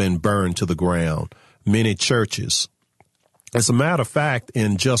have been burned to the ground, many churches. As a matter of fact,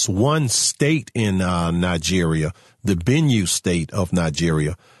 in just one state in Nigeria, the Benue state of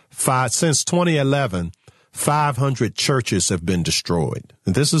Nigeria, since 2011, 500 churches have been destroyed.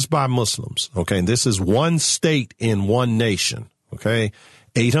 And this is by Muslims, okay? And this is one state in one nation, okay?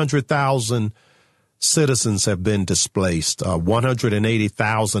 800,000 citizens have been displaced.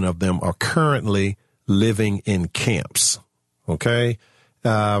 180,000 of them are currently living in camps, okay?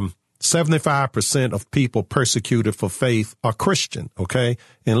 75% of people persecuted for faith are Christian, okay?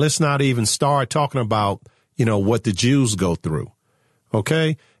 And let's not even start talking about, you know, what the Jews go through,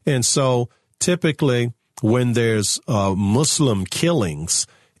 okay? And so typically when there's Muslim killings,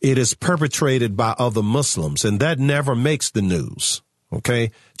 it is perpetrated by other Muslims, and that never makes the news, okay?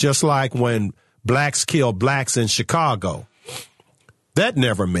 Just like when blacks kill blacks in Chicago, that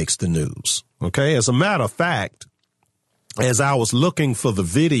never makes the news, okay? As a matter of fact, as I was looking for the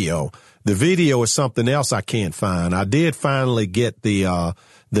video is something else I can't find. I did finally get the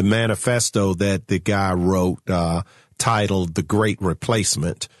manifesto that the guy wrote, titled The Great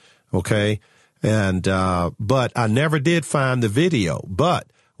Replacement. Okay. And, but I never did find the video. But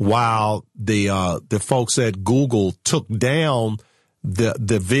while the folks at Google took down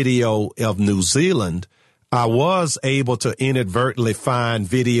the video of New Zealand, I was able to inadvertently find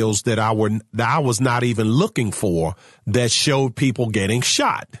videos that I was not even looking for that showed people getting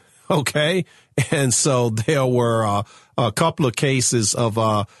shot. Okay. And so there were a couple of cases of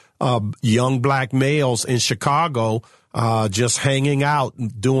young black males in Chicago just hanging out,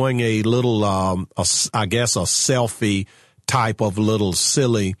 doing a little, I guess a selfie type of little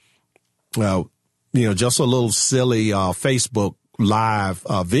silly, just a little silly Facebook live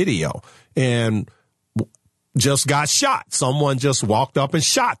video, and just got shot. Someone just walked up and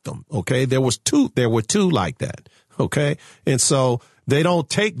shot them. Okay. There were two like that. Okay. And so they don't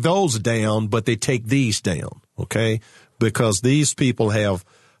take those down, but they take these down. Okay. Because these people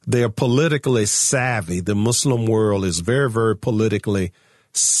they're politically savvy. The Muslim world is very, very politically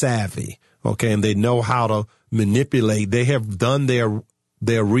savvy. Okay. And they know how to manipulate. They have done their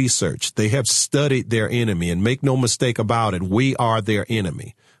research. They have studied their enemy, and make no mistake about it. We are their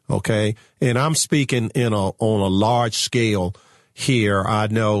enemy. Okay. And I'm speaking on a large scale here. I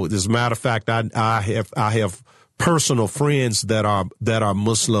know, as a matter of fact, I have personal friends that are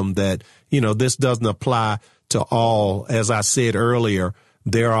Muslim that, this doesn't apply to all. As I said earlier,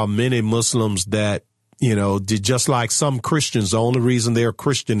 there are many Muslims that, just like some Christians, the only reason they're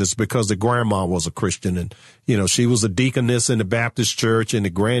Christian is because the grandma was a Christian, and, she was a deaconess in the Baptist church, and the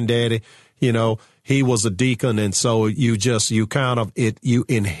granddaddy, he was a deacon. And so you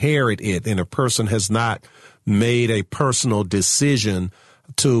inherit it, and a person has not made a personal decision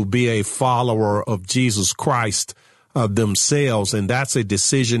to be a follower of Jesus Christ themselves. And that's a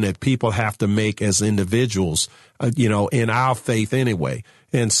decision that people have to make as individuals, in our faith anyway.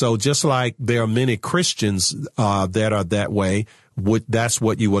 And so just like there are many Christians that are that way, that's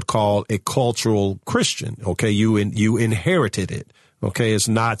what you would call a cultural Christian. Okay. You inherited it. Okay. It's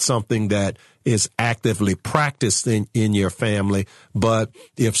not something that is actively practiced in your family. But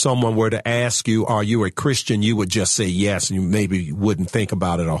if someone were to ask you, are you a Christian? You would just say yes. And you maybe wouldn't think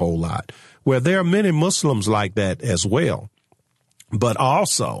about it a whole lot. Well, there are many Muslims like that as well. But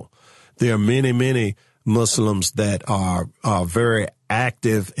also, there are many, many Muslims that are very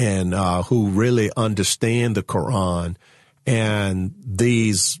active and who really understand the Quran. And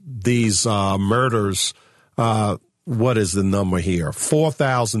these murders, what is the number here?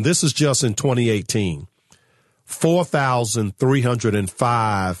 4,000. This is just in 2018.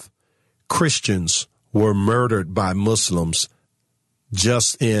 4,305 Christians were murdered by Muslims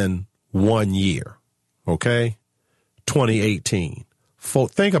just in 1 year. Okay? 2018.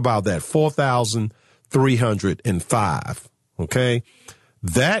 Think about that. 4,305. Okay?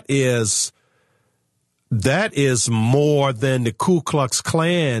 That is more than the Ku Klux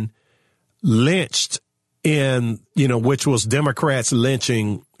Klan lynched in, which was Democrats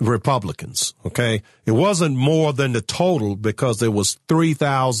lynching Republicans. Okay? It wasn't more than the total because there was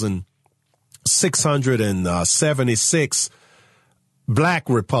 3,676 black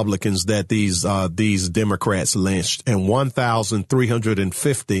Republicans that these Democrats lynched, and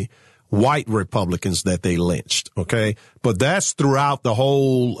 1,350 white Republicans that they lynched. Okay. But that's throughout the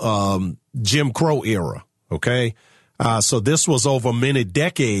whole, Jim Crow era. Okay. So this was over many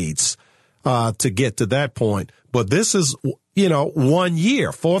decades, to get to that point. But this is, 1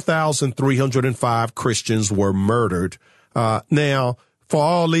 year, 4,305 Christians were murdered. Now for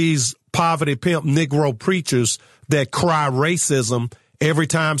all these poverty pimp Negro preachers that cry racism every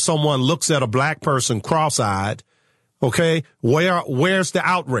time someone looks at a black person cross-eyed, okay, where's the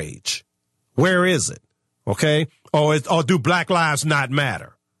outrage? Where is it? Okay, or do Black Lives not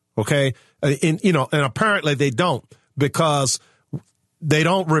matter? Okay, and apparently they don't, because they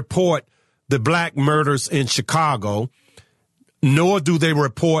don't report the black murders in Chicago, nor do they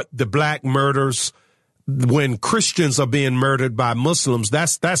report the black murders when Christians are being murdered by Muslims.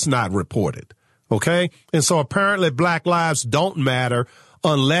 That's not reported. Okay. And so apparently Black lives don't matter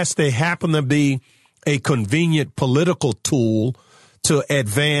unless they happen to be a convenient political tool to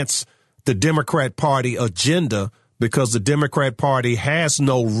advance the Democrat Party agenda, because the Democrat Party has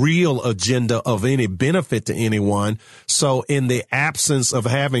no real agenda of any benefit to anyone. So in the absence of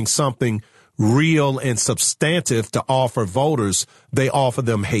having something real and substantive to offer voters, they offer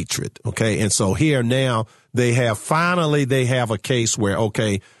them hatred. Okay. And so here now they have a case where,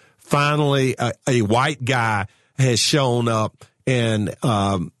 okay, finally a white guy has shown up, and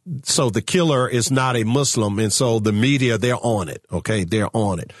so the killer is not a Muslim, and so the media, they're on it. Okay, they're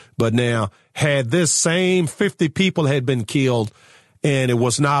on it. But now, had this same 50 people had been killed, and it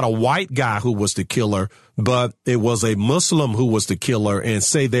was not a white guy who was the killer, but it was a Muslim who was the killer, and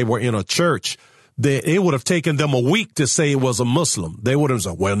say they were in a church, it would have taken them a week to say it was a Muslim. They would have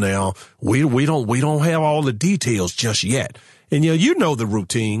said, well, now we don't have all the details just yet. And you know the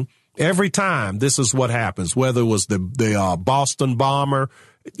routine. Every time this is what happens, whether it was the Boston bomber,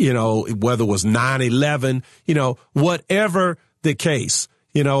 whether it was 9/11, whatever the case,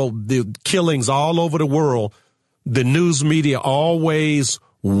 the killings all over the world, the news media always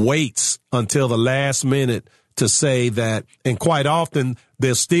waits until the last minute to say that. And quite often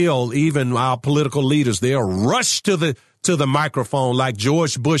they're still, even our political leaders, they'll rush to the microphone like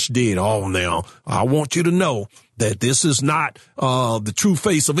George Bush did. Oh, now I want you to know that this is not the true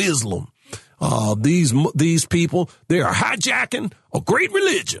face of Islam. These people, they are hijacking a great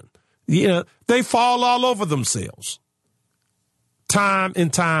religion. They fall all over themselves. Time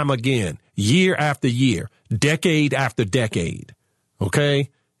and time again, year after year, decade after decade.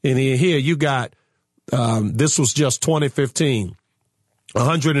 Okay? And here you got, this was just 2015,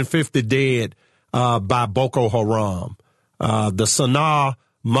 150 dead by Boko Haram. The Sana'a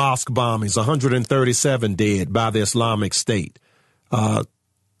mosque bombings, 137 dead by the Islamic State.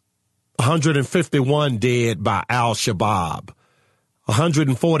 151 dead by Al-Shabaab.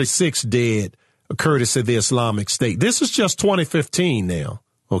 146 dead courtesy of the Islamic State. This is just 2015 now.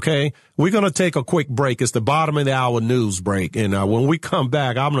 Okay, we're going to take a quick break. It's the bottom of the hour news break. And when we come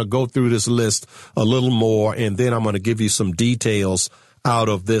back, I'm going to go through this list a little more, and then I'm going to give you some details out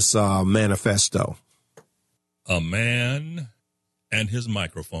of this manifesto. A man and his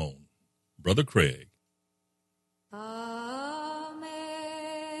microphone. Brother Craig. Amazing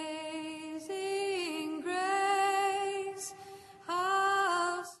grace,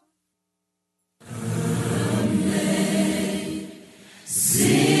 how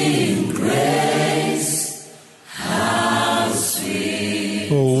Amazing grace, how sweet.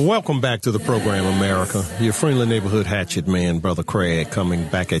 Welcome back to the program, America. Your friendly neighborhood hatchet man, Brother Craig, coming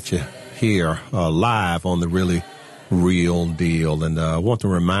back at you here live on the Really Real Deal. And I want to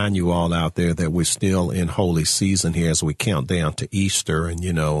remind you all out there that we're still in holy season here as we count down to Easter. And,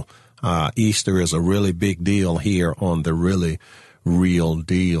 Easter is a really big deal here on the Really Real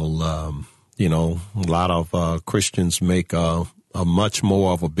Deal. A lot of Christians make a much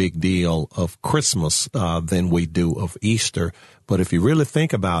more of a big deal of Christmas than we do of Easter. But if you really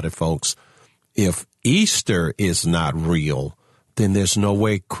think about it, folks, if Easter is not real, then there's no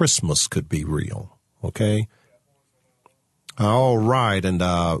way Christmas could be real. Okay. All right. And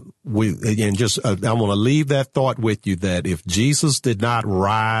I want to leave that thought with you that if Jesus did not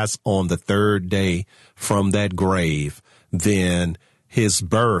rise on the third day from that grave, then his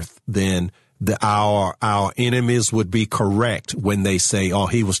birth, then our enemies would be correct when they say, oh,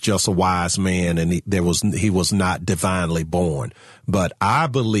 he was just a wise man and he was not divinely born. But I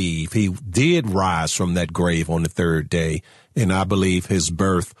believe he did rise from that grave on the third day, and I believe his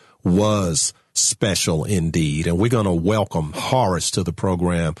birth was special indeed. And we're going to welcome Horace to the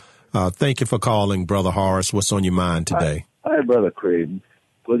program. Thank you for calling, Brother Horace. What's on your mind today? Hi, Brother Craig.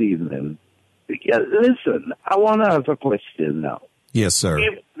 Good evening. Yeah, listen, I want to ask a question now. Yes, sir.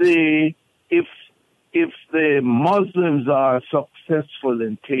 If the Muslims are successful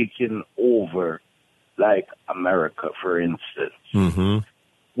in taking over, like America, for instance,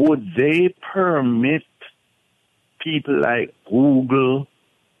 would they permit people like Google,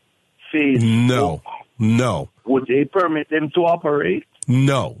 Facebook? No. Would they permit them to operate?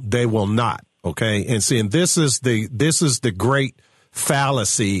 No, they will not. Okay, and see, and this is the great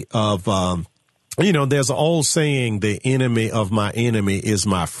fallacy of there's an old saying, the enemy of my enemy is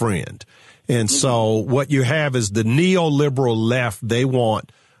my friend. And so what you have is the neoliberal left. They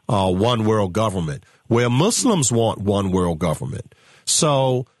want one world government, where Muslims want one world government.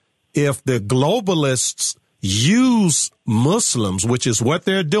 So if the globalists use Muslims, which is what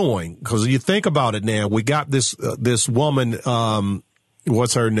they're doing, because you think about it now, we got this woman,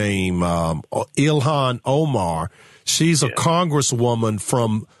 what's her name? Ilhan Omar. She's a congresswoman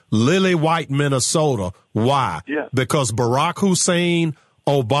from Lily White, Minnesota. Why? Yeah. Because Barack Hussein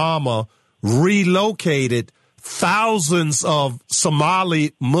Obama relocated thousands of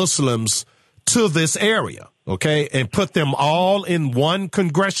Somali Muslims to this area, okay, and put them all in one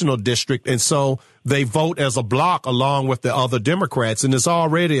congressional district. And so they vote as a block along with the other Democrats. And it's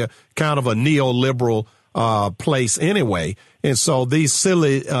already a kind of a neoliberal place anyway. And so these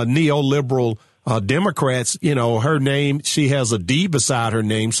silly neoliberal Democrats, her name, she has a D beside her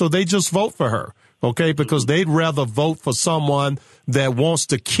name, so they just vote for her, okay, because they'd rather vote for someone that wants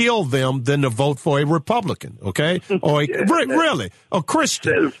to kill them than to vote for a Republican, okay, or really a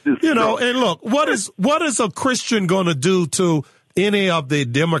Christian, And look, what is a Christian going to do to any of the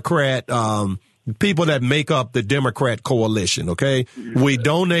Democrat people that make up the Democrat coalition, okay? We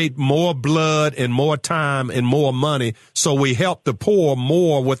donate more blood and more time and more money, so we help the poor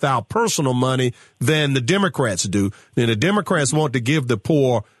more with our personal money than the Democrats do. And the Democrats want to give the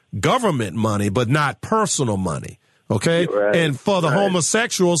poor government money, but not personal money, okay? Right. And for the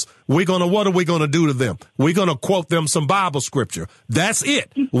homosexuals, what are we going to do to them? We're going to quote them some Bible scripture. That's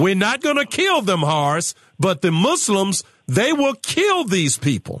it. We're not going to kill them, Horace, but the Muslims, they will kill these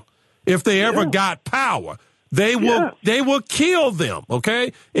people. If they ever got power, they will kill them.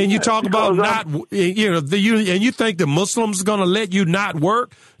 Okay. And you talk about and you think the Muslims are going to let you not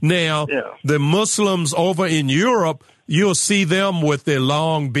work? Now, the Muslims over in Europe, you'll see them with their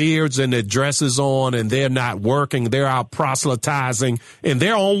long beards and their dresses on, and they're not working. They're out proselytizing and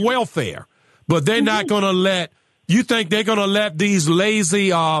they're on welfare, but they're not going to you think they're going to let these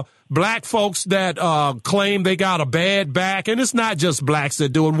lazy, black folks that claim they got a bad back, and it's not just blacks that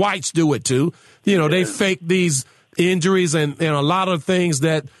do it, whites do it too. They fake these injuries and a lot of things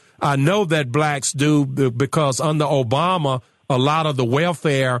that I know that blacks do, because under Obama, a lot of the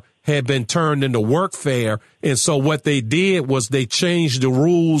welfare had been turned into workfare. And so what they did was they changed the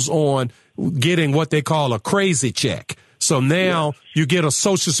rules on getting what they call a crazy check. So now you get a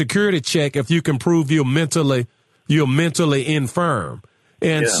Social Security check if you can prove you're mentally infirm.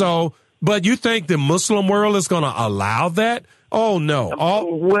 And so, but you think the Muslim world is going to allow that? Oh no!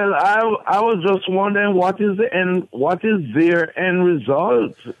 Well, I was just wondering what is their end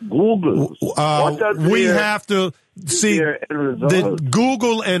result? Google. We have to see that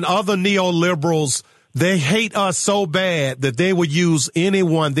Google and other neoliberals. They hate us so bad that they would use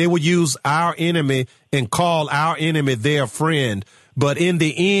anyone. They would use our enemy and call our enemy their friend. But in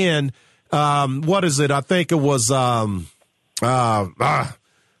the end, what is it? I think it was. I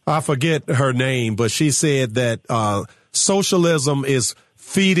forget her name, but she said that socialism is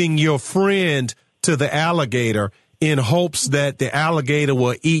feeding your friend to the alligator in hopes that the alligator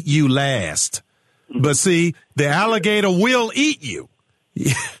will eat you last. But see, the alligator will eat you.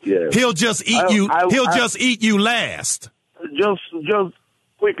 He'll just eat you. He'll just eat you last. Just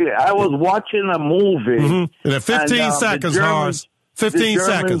quickly, I was watching a movie. And 15 seconds, Horace. 15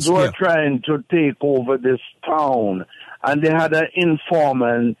 seconds. The Germans were trying to take over this town. and they had an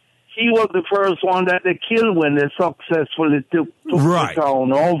informant. He was the first one that they killed when they successfully took right. the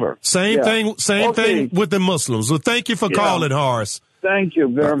town over. Same thing with the Muslims. Well, thank you for calling, Horace. Thank you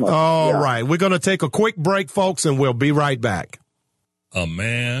very much. All right. We're going to take a quick break, folks, and we'll be right back. A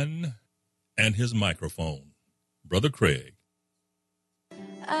man and his microphone. Brother Craig.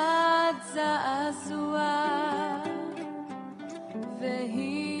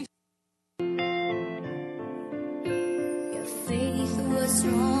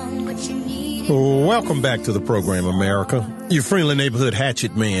 Welcome back to the program, America. Your friendly neighborhood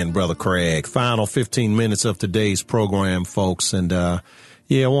hatchet man, Brother Craig. Final 15 minutes of today's program, folks. And, I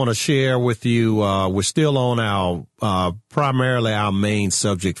want to share with you, we're still on our, primarily our main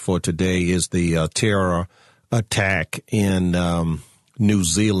subject for today is the, terror attack in, New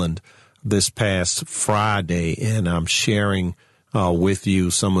Zealand this past Friday. And I'm sharing, with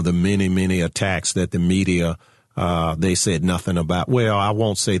you some of the many, many attacks that the media they said nothing about. Well, I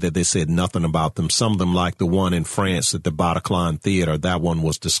won't say that they said nothing about them. Some of them, like the one in France at the Bataclan Theater, that one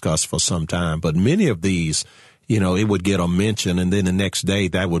was discussed for some time. But many of these, it would get a mention, and then the next day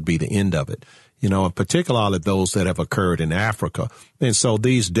that would be the end of it. And particularly those that have occurred in Africa. And so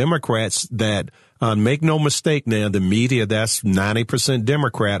these Democrats that, make no mistake now, the media, that's 90%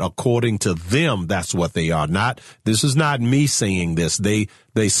 Democrat. According to them, that's what they are. This is not me saying this. They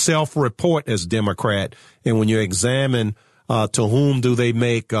self-report as Democrat. And when you examine, to whom do they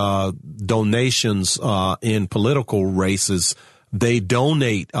make, donations, in political races, they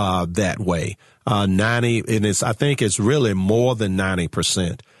donate, that way. 90, and I think it's really more than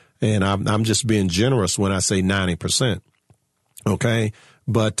 90%. And I'm just being generous when I say 90%. Okay.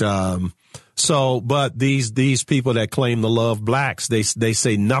 But these people that claim to love blacks, they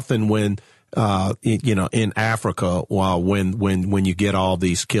say nothing when, in Africa, when you get all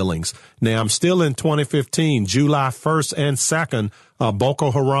these killings. Now, I'm still in 2015, July 1st and 2nd,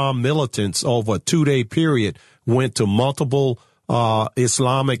 Boko Haram militants over a 2-day period went to multiple,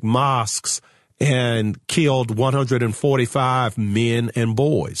 Islamic mosques and killed 145 men and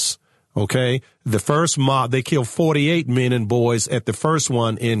boys. Okay. The first they killed 48 men and boys at the first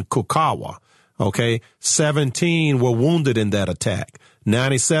one in Kukawa. Okay. 17 were wounded in that attack.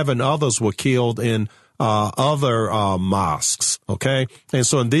 97 others were killed in, other, mosques. Okay. And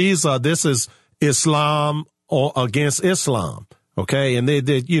so this is Islam or against Islam. Okay. And they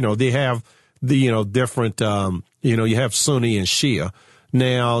have the, different, you have Sunni and Shia.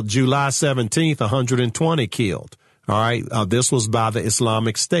 Now, July 17th, 120 killed. All right. This was by the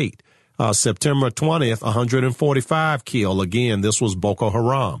Islamic State. September 20th, 145 killed. Again, this was Boko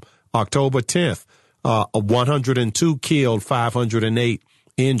Haram. October 10th, 102 killed, 508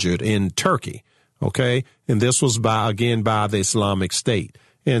 injured in Turkey. Okay. And this was by the Islamic State.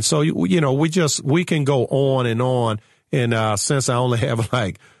 And so, we can go on. And, since I only have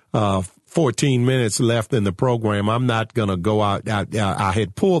 14 minutes left in the program, I'm not going to go out. I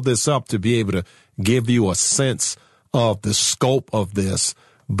had pulled this up to be able to give you a sense of the scope of this.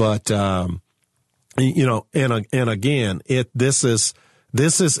 But, and again, this is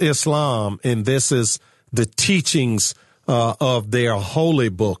Islam, and this is the teachings, of their holy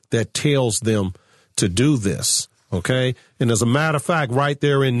book that tells them to do this. Okay. And as a matter of fact, right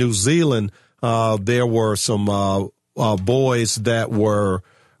there in New Zealand, there were some, boys that were,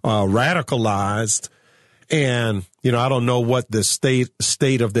 radicalized. And, I don't know what the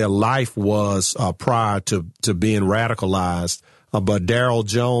state of their life was, prior to being radicalized. But Daryl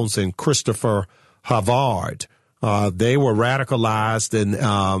Jones and Christopher Havard, they were radicalized and,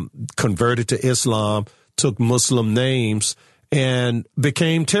 converted to Islam, took Muslim names and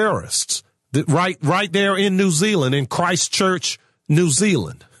became terrorists. Right there in New Zealand, in Christchurch, New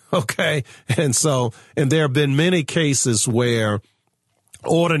Zealand. Okay. And there have been many cases where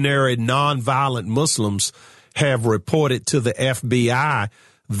ordinary nonviolent Muslims have reported to the FBI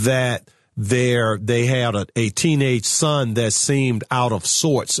that they had a teenage son that seemed out of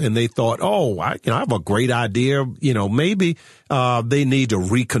sorts, and they thought, I have a great idea. Maybe, they need to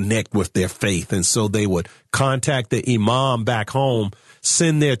reconnect with their faith. And so they would contact the imam back home,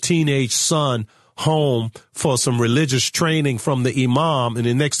 send their teenage son home for some religious training from the imam. And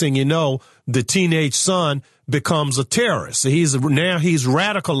the next thing you know, the teenage son becomes a terrorist. He's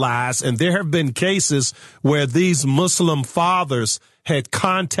radicalized. And there have been cases where these Muslim fathers had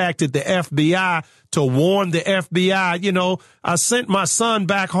contacted the FBI to warn the FBI, I sent my son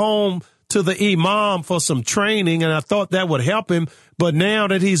back home to the imam for some training, and I thought that would help him. But now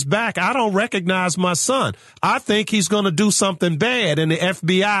that he's back, I don't recognize my son. I think he's going to do something bad. And the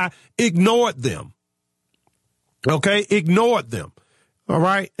FBI ignored them. Okay. Ignored them. All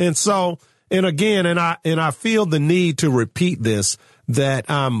right. And so and again, and I feel the need to repeat this, that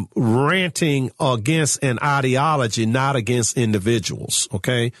I'm ranting against an ideology, not against individuals.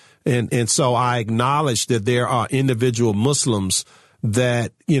 Okay. And so I acknowledge that there are individual Muslims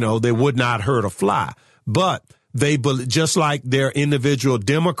that, they would not hurt a fly, but they, just like there are individual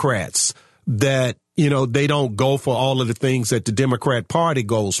Democrats that, they don't go for all of the things that the Democrat Party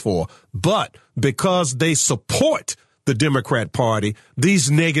goes for. But because they support the Democrat Party, these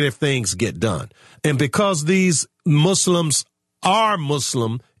negative things get done. And because these Muslims are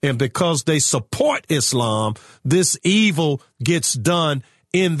Muslim and because they support Islam, this evil gets done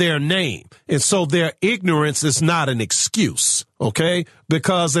in their name. And so their ignorance is not an excuse, okay?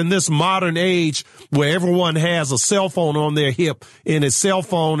 Because in this modern age where everyone has a cell phone on their hip and a cell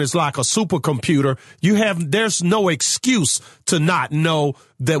phone is like a supercomputer, there's no excuse to not know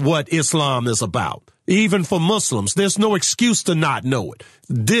that what Islam is about. Even for Muslims, there's no excuse to not know it.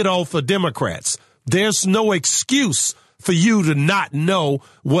 Ditto for Democrats. There's no excuse for you to not know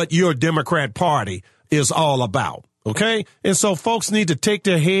what your Democrat Party is all about. Okay. And so folks need to take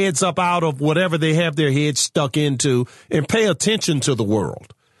their heads up out of whatever they have their heads stuck into and pay attention to the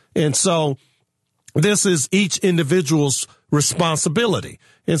world. And so this is each individual's responsibility.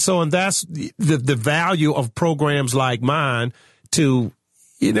 And and that's the value of programs like mine to,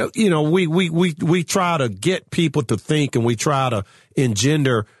 we try to get people to think and we try to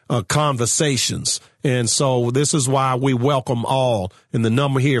engender conversations. And so this is why we welcome all. And the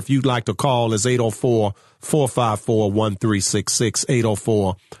number here, if you'd like to call, is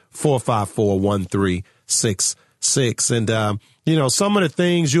 804-454-1366, 804-454-1366. And, some of the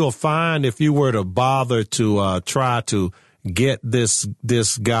things you'll find if you were to bother to try to get this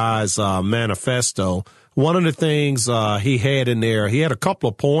guy's manifesto, one of the things he had in there, he had a couple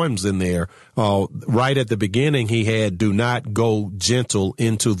of poems in there. Right at the beginning, he had "Do Not Go Gentle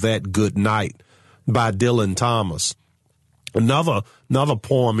Into That Good Night" by Dylan Thomas. Another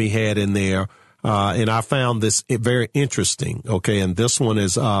poem he had in there, and I found this very interesting. Okay, and this one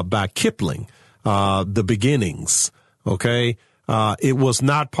is by Kipling, "The Beginnings." Okay, it was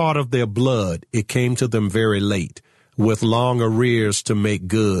not part of their blood; it came to them very late, with long arrears to make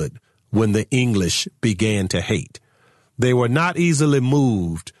good, when the English began to hate. They were not easily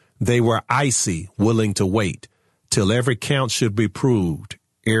moved; they were icy, willing to wait till every count should be proved,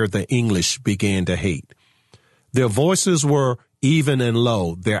 ere the English began to hate. Their voices were even and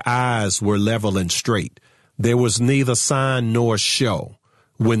low, their eyes were level and straight. There was neither sign nor show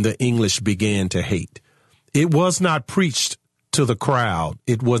when the English began to hate. It was not preached to the crowd,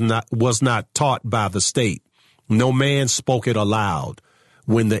 it was not taught by the state. No man spoke it aloud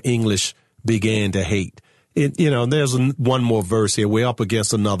when the English began to hate. There's one more verse here. We're up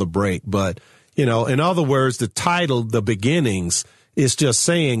against another break, but, in other words, the title, "The Beginnings," is just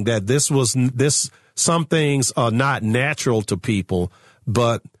saying that some things are not natural to people,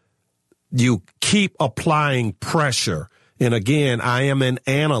 but you keep applying pressure. And again, I am an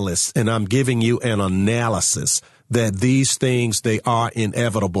analyst and I'm giving you an analysis that these things, they are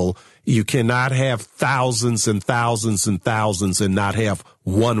inevitable. You cannot have thousands and thousands and thousands and not have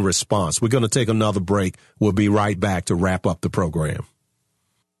one response. We're going to take another break. We'll be right back to wrap up the program.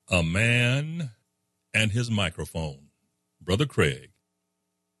 A man and his microphone. Brother Craig.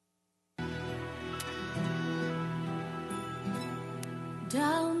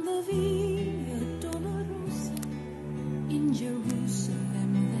 Down the Via Dolorosa in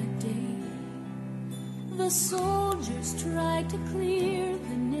Jerusalem that day, the soldiers tried to clear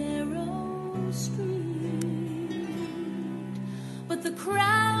the narrow street, but the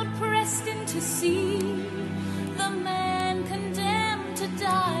crowd pressed in to see the man condemned to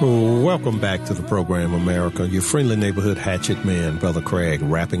die. Welcome back to the program, America. Your friendly neighborhood hatchet man, Brother Craig,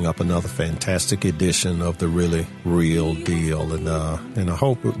 wrapping up another fantastic edition of The Really Real Deal. And I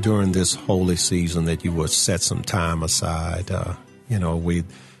hope during this holy season that you will set some time aside. The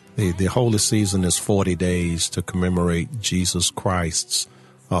holy season is 40 days to commemorate Jesus Christ's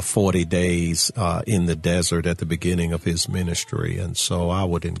 40 days in the desert at the beginning of his ministry. And so I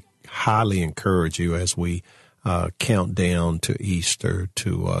would highly encourage you as we count down to Easter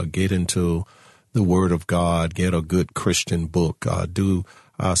to get into the Word of God, get a good Christian book,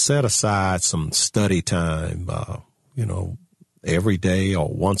 set aside some study time, every day or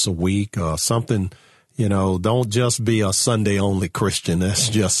once a week or something. Don't just be a Sunday only Christian. That's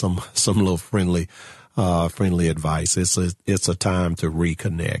just some little friendly advice. It's a time to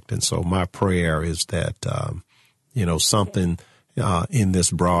reconnect. And so my prayer is that, something in this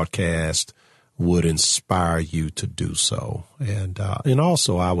broadcast would inspire you to do so. And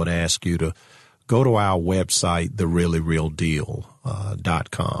also I would ask you to go to our website,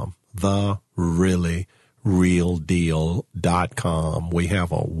 thereallyrealdeal.com, thereallyrealdeal.com. We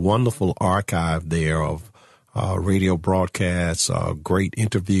have a wonderful archive there of radio broadcasts, great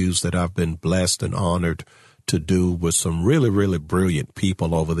interviews that I've been blessed and honored to do with some really, really brilliant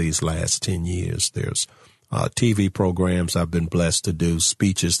people over these last 10 years. There's TV programs I've been blessed to do,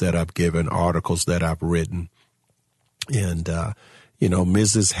 speeches that I've given, articles that I've written. And,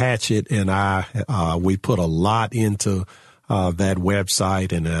 Mrs. Hatchett and I, we put a lot into that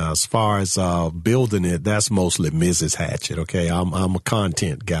website. And as far as building it, that's mostly Mrs. Hatchett. Okay. I'm a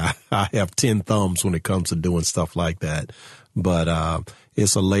content guy. I have 10 thumbs when it comes to doing stuff like that. But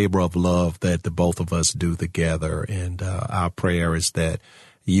it's a labor of love that the both of us do together. And our prayer is that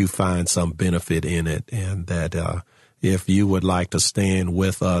you find some benefit in it, and that if you would like to stand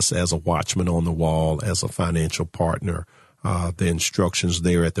with us as a watchman on the wall, as a financial partner, the instructions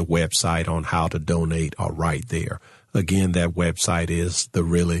there at the website on how to donate are right there. Again, that website is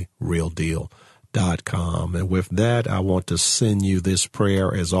thereallyrealdeal.com. And with that, I want to send you this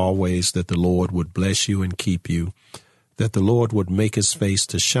prayer, as always, that the Lord would bless you and keep you, that the Lord would make his face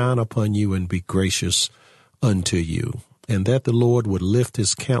to shine upon you and be gracious unto you, and that the Lord would lift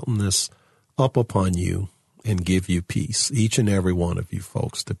his countenance up upon you and give you peace. Each and every one of you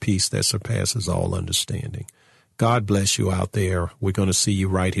folks, the peace that surpasses all understanding. God bless you out there. We're going to see you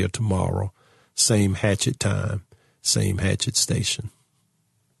right here tomorrow. Same Hatchet time, same Hatchet station.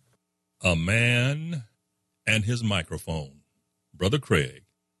 A man and his microphone. Brother Craig.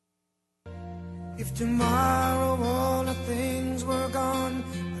 If tomorrow all the things were gone,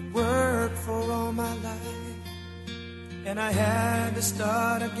 I'd work for all my life, and I had to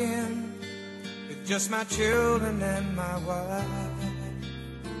start again with just my children and my wife.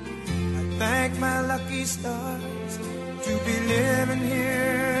 I thank my lucky stars to be living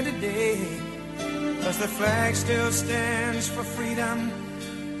here today, 'cause the flag still stands for freedom,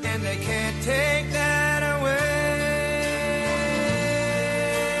 and they can't take that